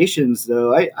expectations,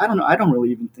 though, I don't know. I don't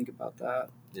really even think about that.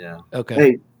 Yeah.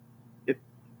 Okay. Hey,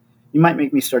 you might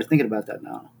make me start thinking about that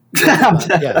now.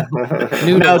 Yeah.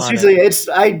 No,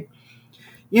 seriously,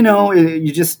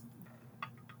 you just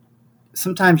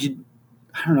sometimes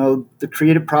I don't know, the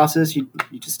creative process. You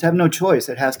just have no choice.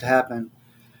 It has to happen,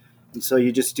 and so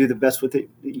you just do the best with it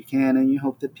that you can, and you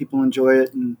hope that people enjoy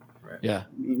it. And yeah,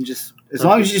 I mean, just as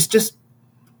long as you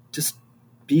just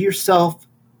be yourself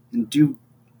and do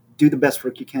the best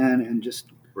work you can, and just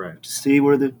see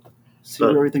where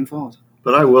everything falls.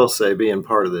 But I will say, being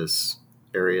part of this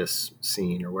area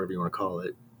scene, or whatever you want to call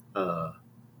it,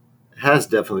 has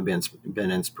definitely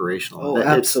been inspirational. Oh, it's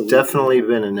absolutely. definitely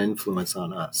been an influence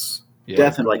on us. yeah.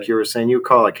 Definitely. Like you were saying, you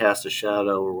call it Cast a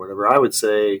Shadow or whatever. I would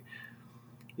say,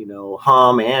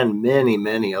 Hum and many,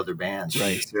 many other bands in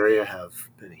this area have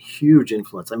been a huge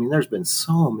influence. I mean, there's been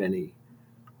so many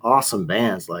awesome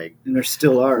bands, like, And there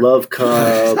still are. Love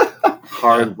Cup,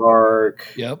 Hard Bark.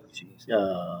 Yep.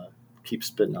 Keep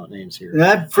spitting out names here.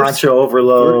 Honcho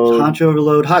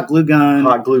Overload, Hot Glue Gun,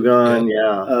 Hot Glue Gun.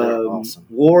 Yeah, they're awesome.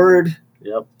 Ward.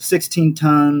 Yep. 16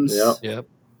 Tons. Yep.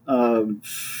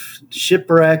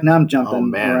 Shipwreck. Now I'm jumping Oh,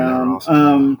 man, around. they're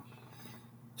awesome.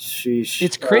 Sheesh.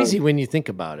 It's crazy when you think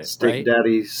about it, Steak right?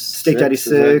 Daddy Steak Daddy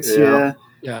 6. Yeah.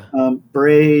 Yeah.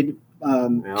 Braid.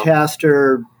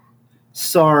 Castor.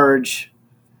 Sarge.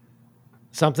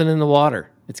 Something in the water.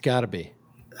 It's got to be.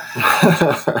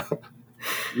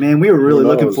 Man, we were really Who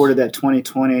looking knows? forward to that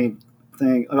 2020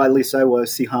 thing. Or at least I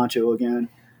was. See Honcho again.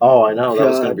 Oh, I know. That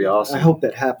was going to be awesome. I hope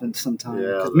that happens sometime.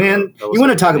 Yeah, 'Cause, man, that was you want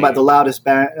to like talk me. about the loudest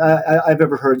band I've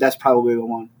ever heard. That's probably the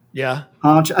one. Yeah.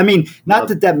 Honcho. I mean, not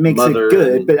that makes Mother it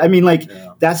good, and- but I mean, like,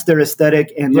 that's their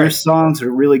aesthetic, and their Right. songs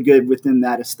are really good within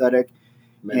that aesthetic.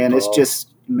 And it's Menthol.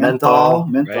 just, Menthol.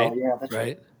 Right. Yeah, that's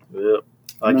Right. Yep.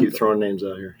 I keep Menthol. throwing names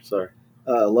out here. Sorry.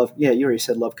 Love. Yeah, you already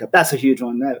said Love Cup. That's a huge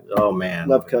one. That Oh man,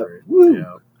 Love Cup. great. Woo.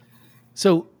 Yeah.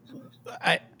 So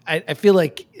I feel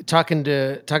like talking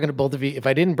to both of you, if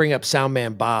I didn't bring up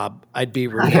Soundman Bob, I'd be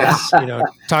remiss,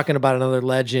 talking about another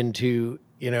legend who,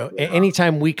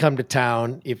 anytime we come to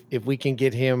town, if we can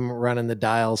get him running the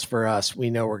dials for us, we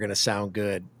know we're going to sound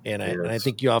good. And I Yes.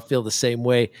 think you all feel the same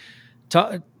way.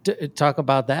 Talk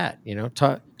about that,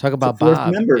 talk about fourth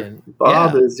Bob. member. And,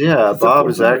 Bob is It's a Bob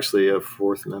fourth is member. actually a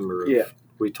fourth member. Yeah.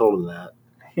 We told him that.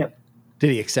 did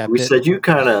he accept We it? said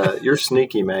you're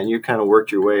sneaky, man. You kind of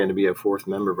worked your way into be a fourth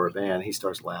member of our band. He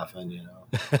starts laughing,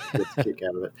 gets a kick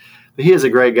out of it. But he is a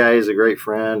great guy. He's a great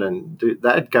friend, and dude,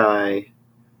 that guy.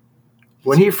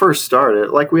 When he first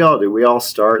started, like we all do, we all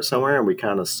start somewhere and we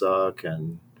kind of suck.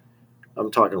 And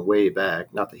I'm talking way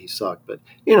back, not that he sucked, but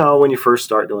when you first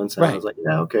start doing something, Right. I was like,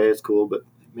 yeah, okay, it's cool. But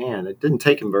man, it didn't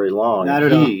take him very long. Not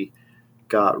and at all. he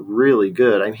got really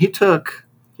good. I mean, he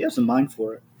has a mind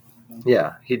for it.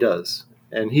 yeah, he does.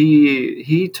 And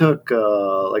he took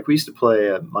like we used to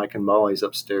play at Mike and Molly's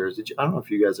upstairs. I don't know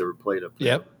if you guys ever played up there.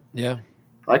 Yep. Yeah.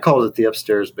 I called it the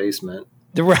upstairs basement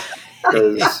The right.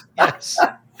 'cause- Yes.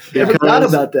 Never thought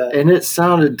about that. and it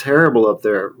sounded terrible up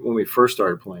there when we first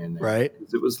started playing there. Right.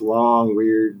 It was long,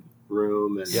 weird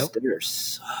room, and Yep.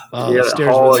 Stairs. Oh, you the had to stairs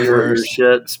haul was the your worst.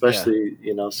 shit, especially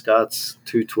Scott's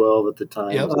 212 at the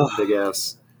time. Yep. It was a big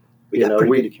ass. We got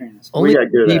pretty good at carrying this. Only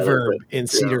got good at it, Reverb but, in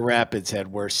Cedar Rapids had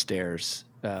worse stairs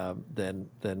than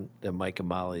Mike and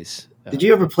Molly's. Did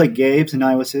you ever play Gabe's in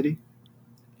Iowa City?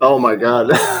 Oh my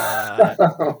god!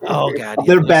 Oh god,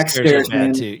 They're those back stairs stairs, are bad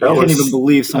man. too. I That can't was- even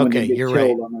believe someone Okay, didn't get you're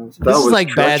killed right. on those. That This is was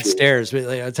like bad treacherous.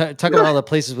 stairs. Talk about all the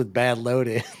places with bad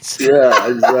load-ins. Yeah,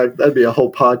 exactly. That'd be a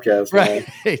whole podcast, Right.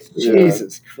 man.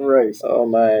 Jesus Christ. Oh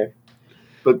my!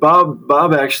 But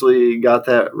Bob actually got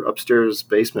that upstairs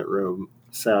basement room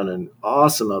sounding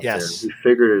awesome up Yes. there. He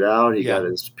figured it out. He got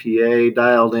his PA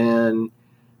dialed in.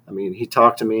 I mean, he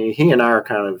talked to me. He and I are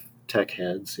kind of tech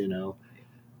heads,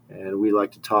 and we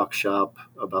like to talk shop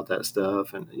about that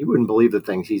stuff. And you wouldn't believe the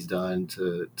things he's done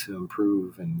to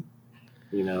improve and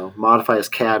modify his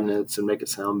cabinets and make it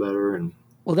sound better and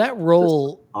Well, that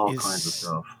role all is kinds of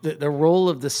stuff. the role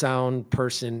of the sound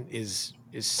person is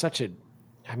such a.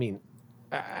 I mean,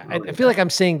 I feel like I'm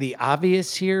saying the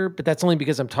obvious here, but that's only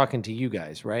because I'm talking to you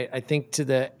guys, right? I think to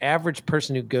the average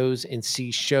person who goes and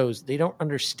sees shows, they don't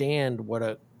understand what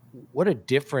a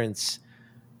difference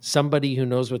somebody who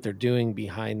knows what they're doing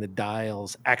behind the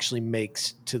dials actually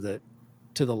makes to the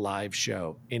live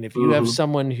show. And if you have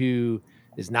someone who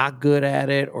is not good at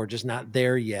it or just not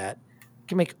there yet, it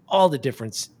can make all the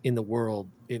difference in the world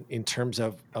in terms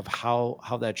of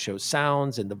how that show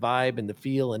sounds and the vibe and the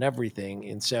feel and everything.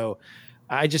 And so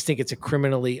I just think it's a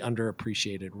criminally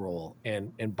underappreciated role.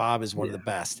 And Bob is one of the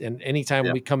best. And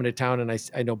anytime we come into town and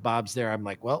I know Bob's there, I'm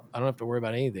like, well, I don't have to worry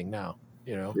about anything now,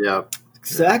 Yeah.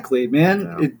 Exactly,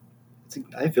 man. Yeah.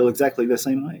 I feel exactly the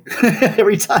same way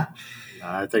every time.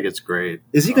 I think it's great.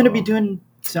 Is he going to be doing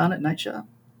sound at Night Shop?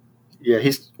 Yeah,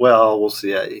 we'll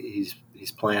see.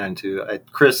 He's planning to.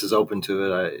 Chris is open to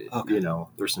it. Okay.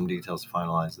 There's some details to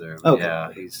finalize there. But Okay.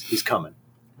 Yeah, he's coming.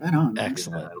 Right on. man.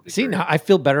 Excellent. it'll be See, great. now I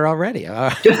feel better already.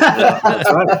 Yeah,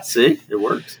 that's right. See, it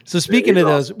works. So speaking he's of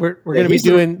those, we're Yeah, going to be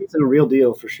doing. He's a real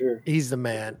deal for sure. He's the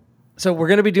man. So we're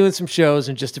going to be doing some shows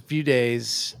in just a few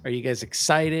days. Are you guys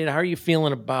excited? How are you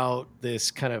feeling about this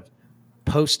kind of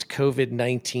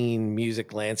post-COVID-19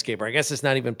 music landscape? Or I guess it's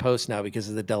not even post now because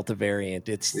of the Delta variant.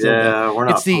 It's still We're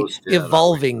not. it's the post yet,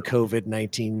 evolving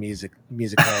COVID-19 music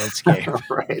landscape.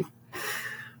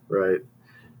 Right.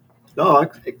 No,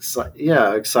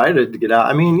 excited to get out.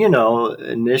 I mean,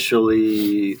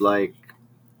 initially, like,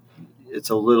 it's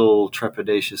a little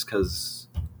trepidatious because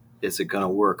is it going to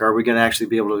work? Are we going to actually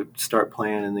be able to start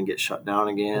playing and then get shut down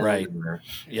again? Right. Or,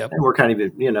 Yep. and we're kind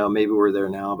of, maybe we're there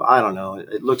now, but I don't know.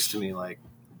 It looks to me like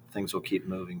things will keep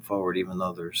moving forward, even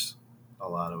though there's a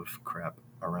lot of crap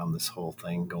around this whole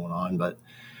thing going on. But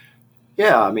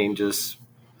yeah, I mean, just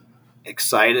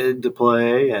excited to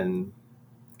play and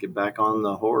get back on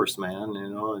the horse, man,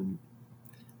 and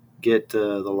get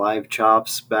the live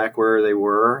chops back where they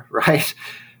were, right?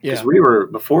 Because we were,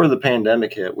 before the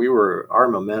pandemic hit, our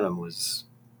momentum was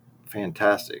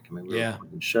fantastic. I mean, we were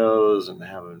playing shows and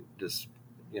having just,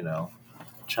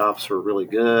 chops were really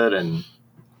good and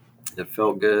it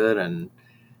felt good. And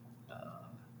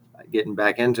getting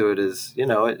back into it is,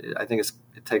 I think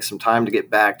it takes some time to get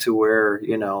back to where,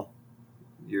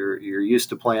 you're used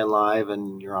to playing live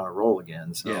and you're on a roll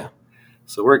again.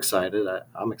 So we're excited.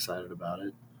 I'm excited about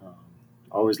it.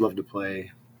 Always love to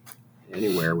play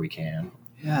anywhere we can.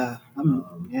 Yeah,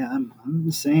 I'm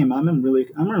the same. I'm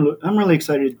really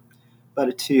excited about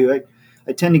it too.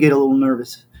 I tend to get a little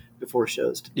nervous before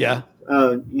shows. Yeah.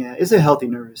 Yeah, it's a healthy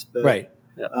nervous, but Right.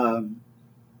 Um,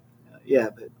 yeah,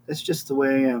 but that's just the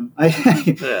way I am.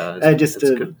 Yeah, it's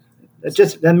good.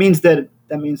 That means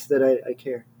that I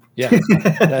care. Yeah,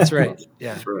 that's right.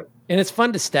 Yeah. That's right. And it's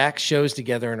fun to stack shows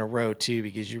together in a row too,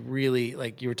 because you really,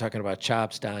 like you were talking about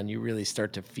chops, Don, you really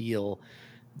start to feel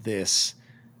this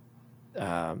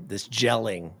this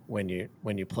gelling when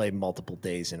you play multiple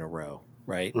days in a row,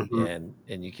 right? Mhm.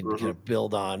 And you can Mhm. kind of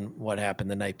build on what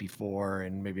happened the night before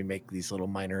and maybe make these little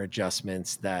minor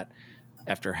adjustments that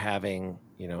after having,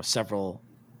 several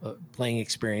playing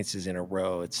experiences in a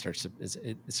row, it starts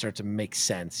to make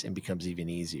sense and becomes even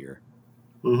easier.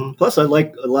 Mhm. Plus, I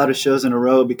like a lot of shows in a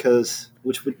row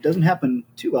which doesn't happen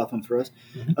too often for us.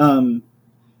 Mhm.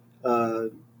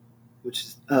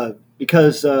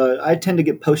 Because I tend to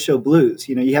get post show blues.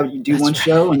 You do That's one right.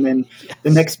 show and then Yes.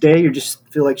 the next day you just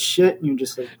feel like shit and you're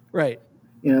just like, Right.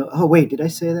 Oh wait, did I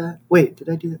say that? Wait, did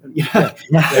I do that?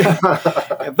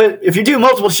 Yeah. But if you do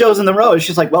multiple shows in the row, it's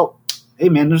just like, well, hey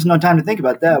man, there's no time to think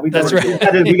about that. We got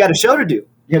a show to do.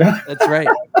 That's right.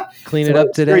 Clean it up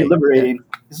it's today. Very liberating.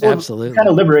 Yeah. It's Absolutely. kind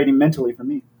of liberating mentally for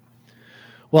me.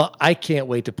 Well, I can't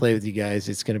wait to play with you guys.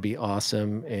 It's going to be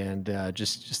awesome, and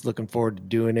just looking forward to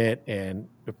doing it. And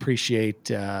appreciate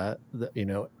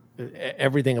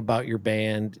everything about your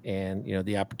band, and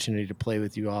the opportunity to play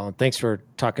with you all. And thanks for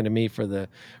talking to me for the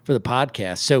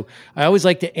podcast. So I always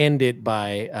like to end it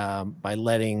by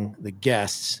letting the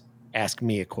guests ask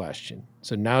me a question.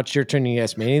 So now it's your turn to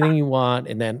ask me anything you want,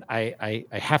 and then I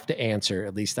have to answer.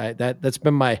 At least that's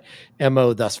been my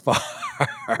MO thus far.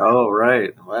 Oh,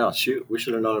 right. Wow, shoot. We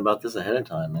should have known about this ahead of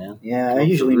time, man. Yeah, I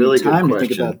usually need time to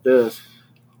think about this.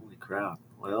 Holy crap.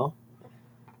 Well,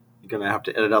 you're going to have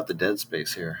to edit out the dead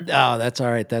space here. Oh, that's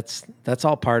all right. That's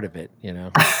all part of it,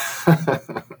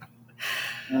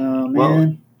 Oh, man.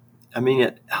 Well, I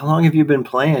mean, how long have you been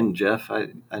playing, Jeff?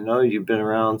 I know you've been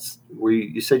around.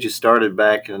 You said you started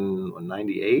back in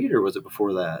 98, or was it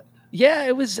before that? Yeah,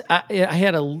 it was. I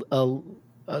had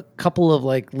a couple of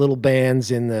like little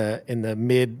bands in the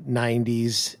mid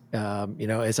 90s.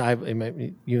 As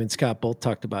you and Scott both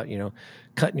talked about,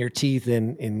 cutting your teeth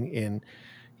in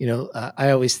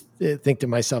I always think to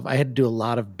myself, I had to do a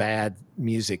lot of bad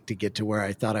music to get to where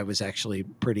I thought I was actually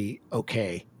pretty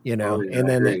okay, Oh, yeah, and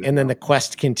then the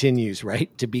quest continues,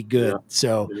 right, to be good.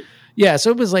 Yeah.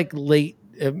 So it was like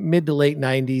mid to late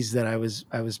 90s that I was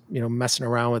messing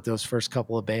around with those first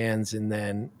couple of bands, and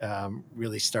then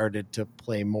really started to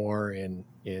play more and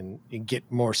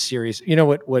get more serious.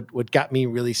 What got me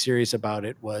really serious about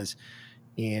it was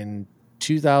in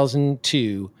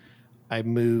 2002 I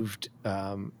moved.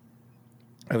 I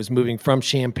was moving from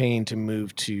Champaign to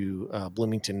move to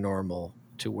Bloomington Normal,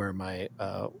 to where my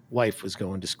wife was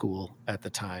going to school at the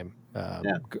time,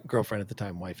 girlfriend at the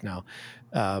time, wife now,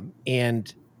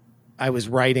 and I was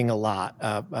writing a lot,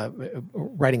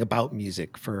 writing about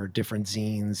music for different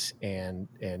zines and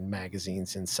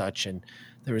magazines and such. And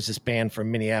there was this band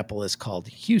from Minneapolis called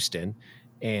Houston,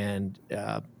 and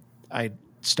I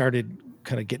started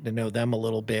kind of getting to know them a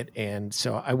little bit. And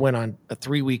so I went on a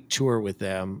 3-week tour with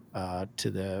them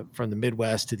from the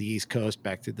Midwest to the East Coast,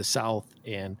 back through the South,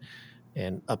 and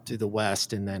up through the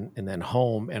West, and then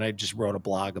home. And I just wrote a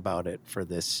blog about it for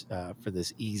this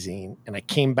e-zine. And I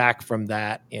came back from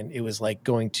that, and it was like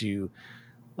going to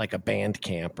like a band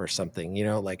camp or something,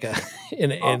 like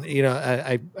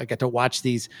I got to watch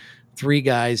these 3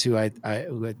 guys who I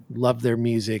loved their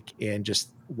music, and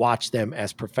just watch them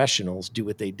as professionals do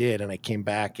what they did. And I came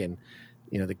back, and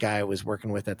the guy I was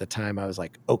working with at the time, I was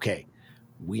like, okay,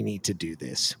 we need to do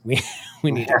this. We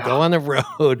need to go on the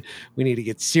road. We need to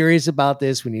get serious about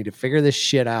this. We need to figure this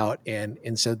shit out.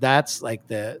 And so that's like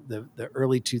the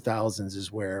early 2000s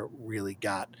is where really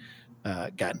got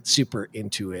super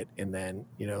into it. And then,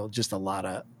 just a lot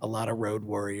of road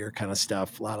warrior kind of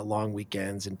stuff, a lot of long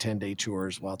weekends and 10-day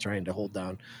tours while trying to hold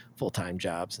down full-time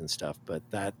jobs and stuff. But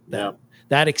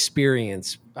that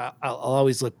experience, I'll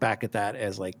always look back at that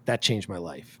as like, that changed my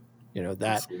life.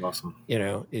 That's awesome.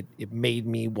 It made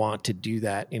me want to do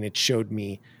that, and it showed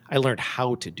me, I learned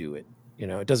how to do it.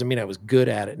 It doesn't mean I was good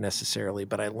at it necessarily,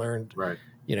 but I learned, right,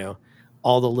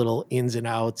 all the little ins and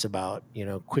outs about,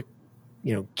 quick,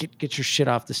 get your shit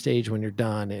off the stage when you're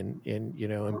done, and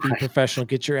be professional,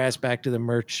 get your ass back to the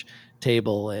merch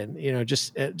table, and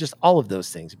just all of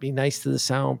those things. Be nice to the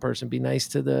sound person, be nice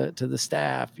to the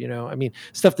staff, I mean,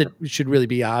 stuff that should really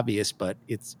be obvious, but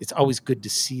it's always good to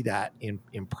see that in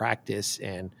practice,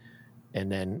 and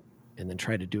then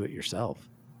try to do it yourself.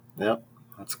 Yep,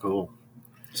 that's cool.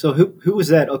 So who was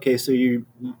that? Okay, so you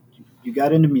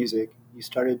got into music. You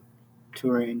started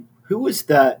touring. Who was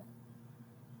that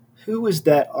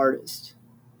artist?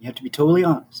 You have to be totally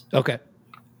honest. Okay.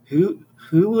 Who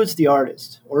was the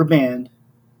artist or band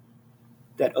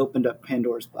that opened up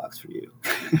Pandora's box for you?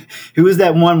 Who was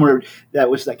that one that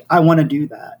was like, I want to do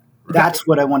that. That's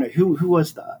what I want to. Who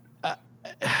was that?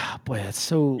 Boy, that's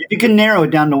so. You can narrow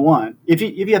it down to one. If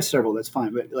you have several, that's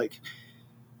fine. But like,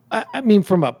 I mean,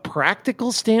 from a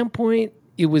practical standpoint,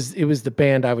 it was the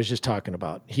band I was just talking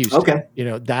about, Houston. Okay.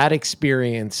 That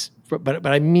experience. But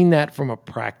I mean that from a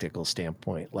practical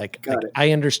standpoint. Like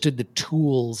I understood the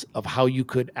tools of how you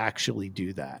could actually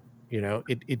do that.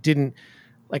 It didn't.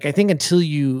 Like, I think until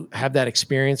you have that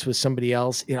experience with somebody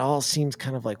else, it all seems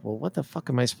kind of like, well, what the fuck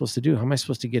am I supposed to do? How am I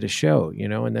supposed to get a show?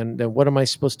 And then what am I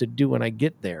supposed to do when I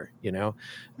get there?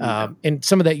 And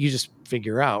some of that you just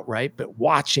figure out, right? But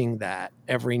watching that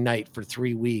every night for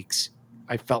 3 weeks,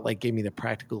 I felt like gave me the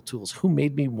practical tools. Who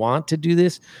made me want to do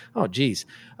this? Oh, geez.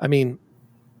 I mean,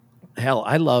 hell,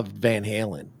 I loved Van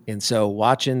Halen. And so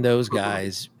watching those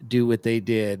guys do what they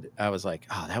did, I was like,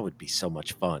 oh, that would be so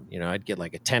much fun. I'd get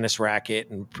like a tennis racket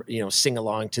and, sing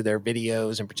along to their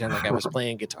videos and pretend like I was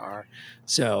playing guitar.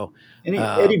 So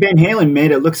Eddie Van Halen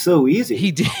made it look so easy.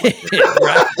 He did.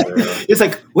 Right? It's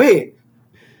like, wait,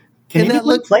 can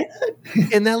you play that?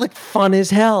 And that looked fun as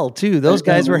hell too. Those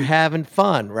guys were having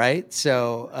fun. Right.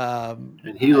 So,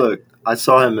 and I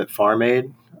saw him at Farm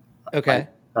Aid. Okay.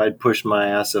 I'd pushed my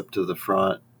ass up to the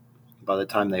front by the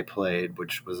time they played,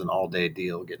 which was an all-day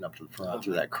deal, getting up to the front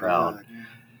through that crowd. God.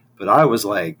 But I was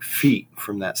like feet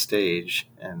from that stage,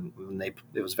 and when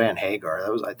it was Van Hagar.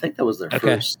 I think that was their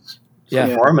first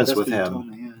performance with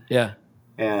him. Yeah.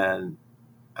 And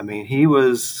I mean, he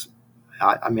was.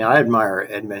 I admire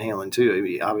Ed Van Halen too.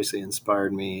 He obviously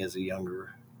inspired me as a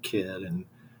younger kid, and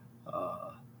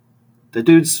the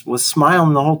dude was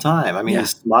smiling the whole time. I mean,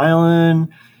 he's smiling,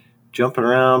 jumping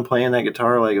around, playing that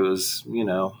guitar like it was,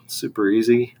 super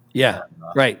easy. Yeah,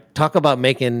 right. Talk about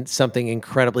making something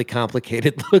incredibly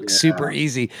complicated look super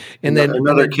easy. And then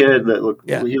another kid that looked,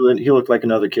 he looked like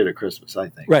another kid at Christmas, I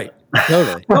think. Right,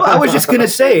 totally. No, I was just going to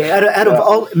say, out of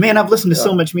all, man, I've listened to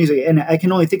so much music, and I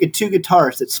can only think of two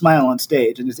guitarists that smile on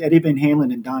stage, and it's Eddie Van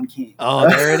Halen and Don King. Oh,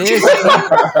 there it is.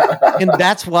 And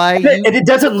that's why. And it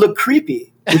doesn't look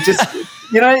creepy. It just,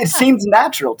 it seems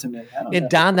natural to me. And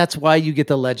Don, that's why you get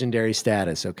the legendary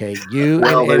status, okay? You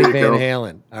and Eddie Van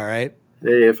Halen, all right?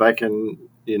 Hey, if I can,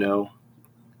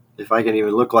 if I can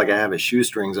even look like I have his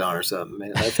shoestrings on or something,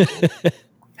 man, that's cool.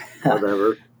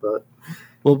 Whatever. But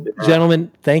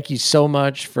gentlemen, thank you so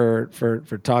much for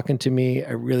talking to me.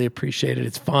 I really appreciate it.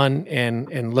 It's fun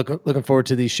and looking forward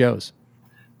to these shows.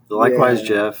 Likewise,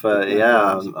 Jeff.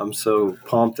 I'm so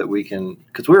pumped that we can,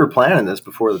 because we were planning this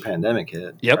before the pandemic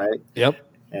hit. Yep. Right? Yep.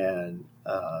 And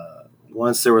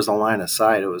once there was a line of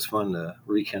sight, it was fun to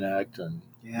reconnect. And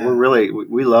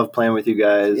we love playing with you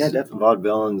guys. Yeah, definitely.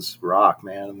 Vaudevillains rock,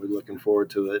 man. And we're looking forward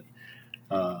to it.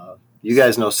 You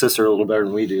guys know Sister a little better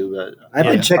than we do, but I've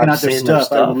been checking out their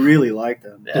stuff. I really like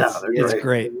them. Yeah, it's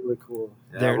great. They're really cool.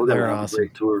 Yeah, they're awesome. A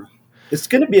great tour. It's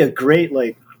going to be a great,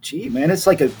 it's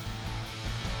like it's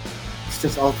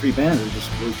just all three bands are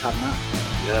just really top notch.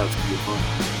 Yeah, it's going to be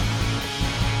fun.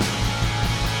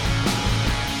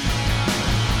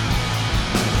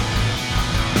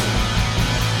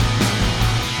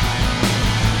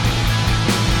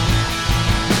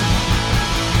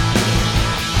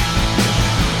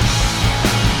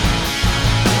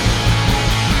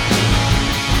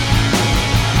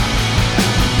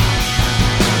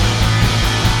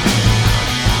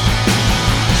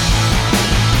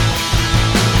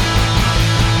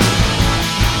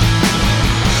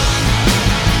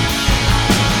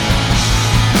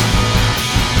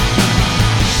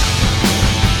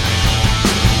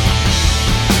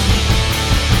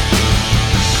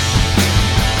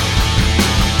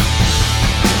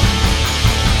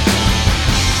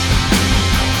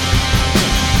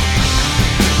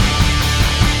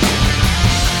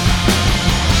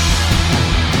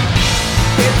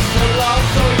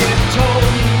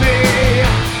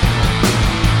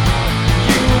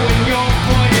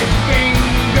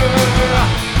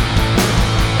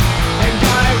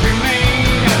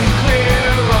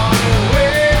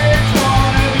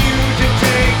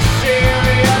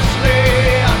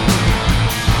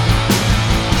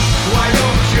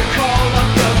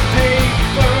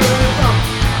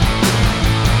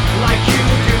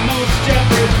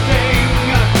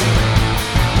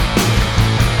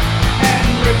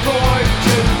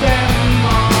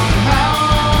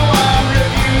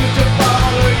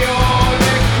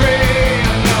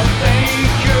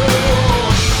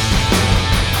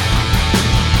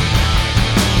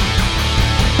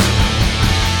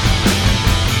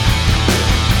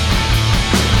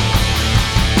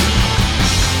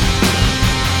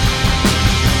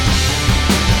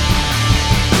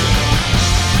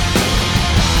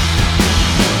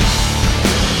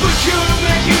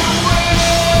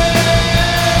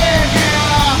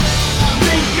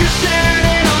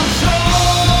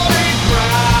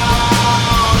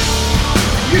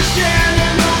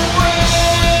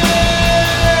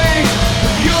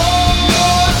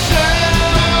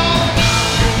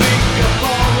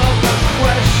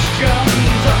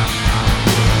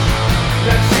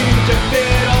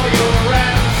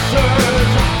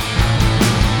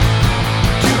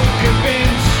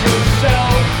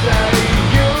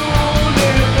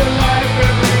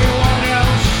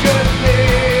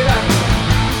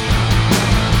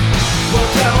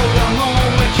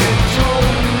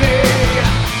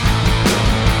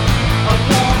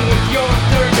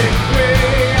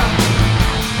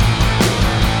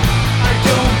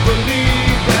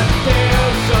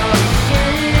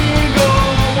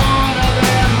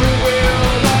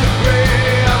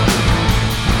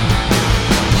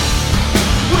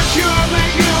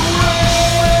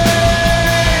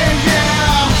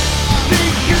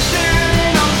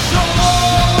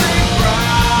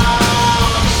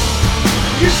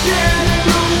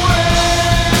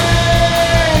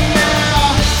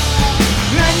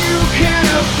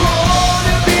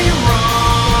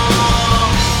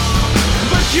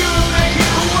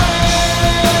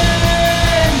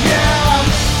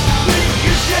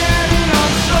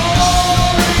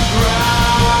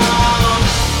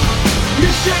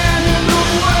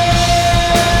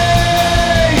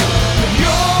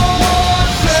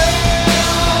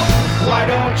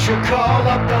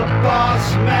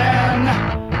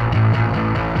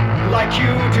 make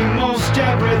you do most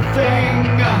everything,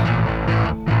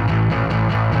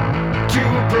 to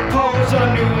propose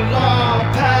a new law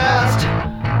passed,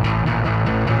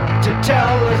 to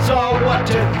tell us all what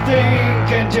to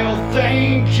think, and he'll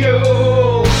thank you.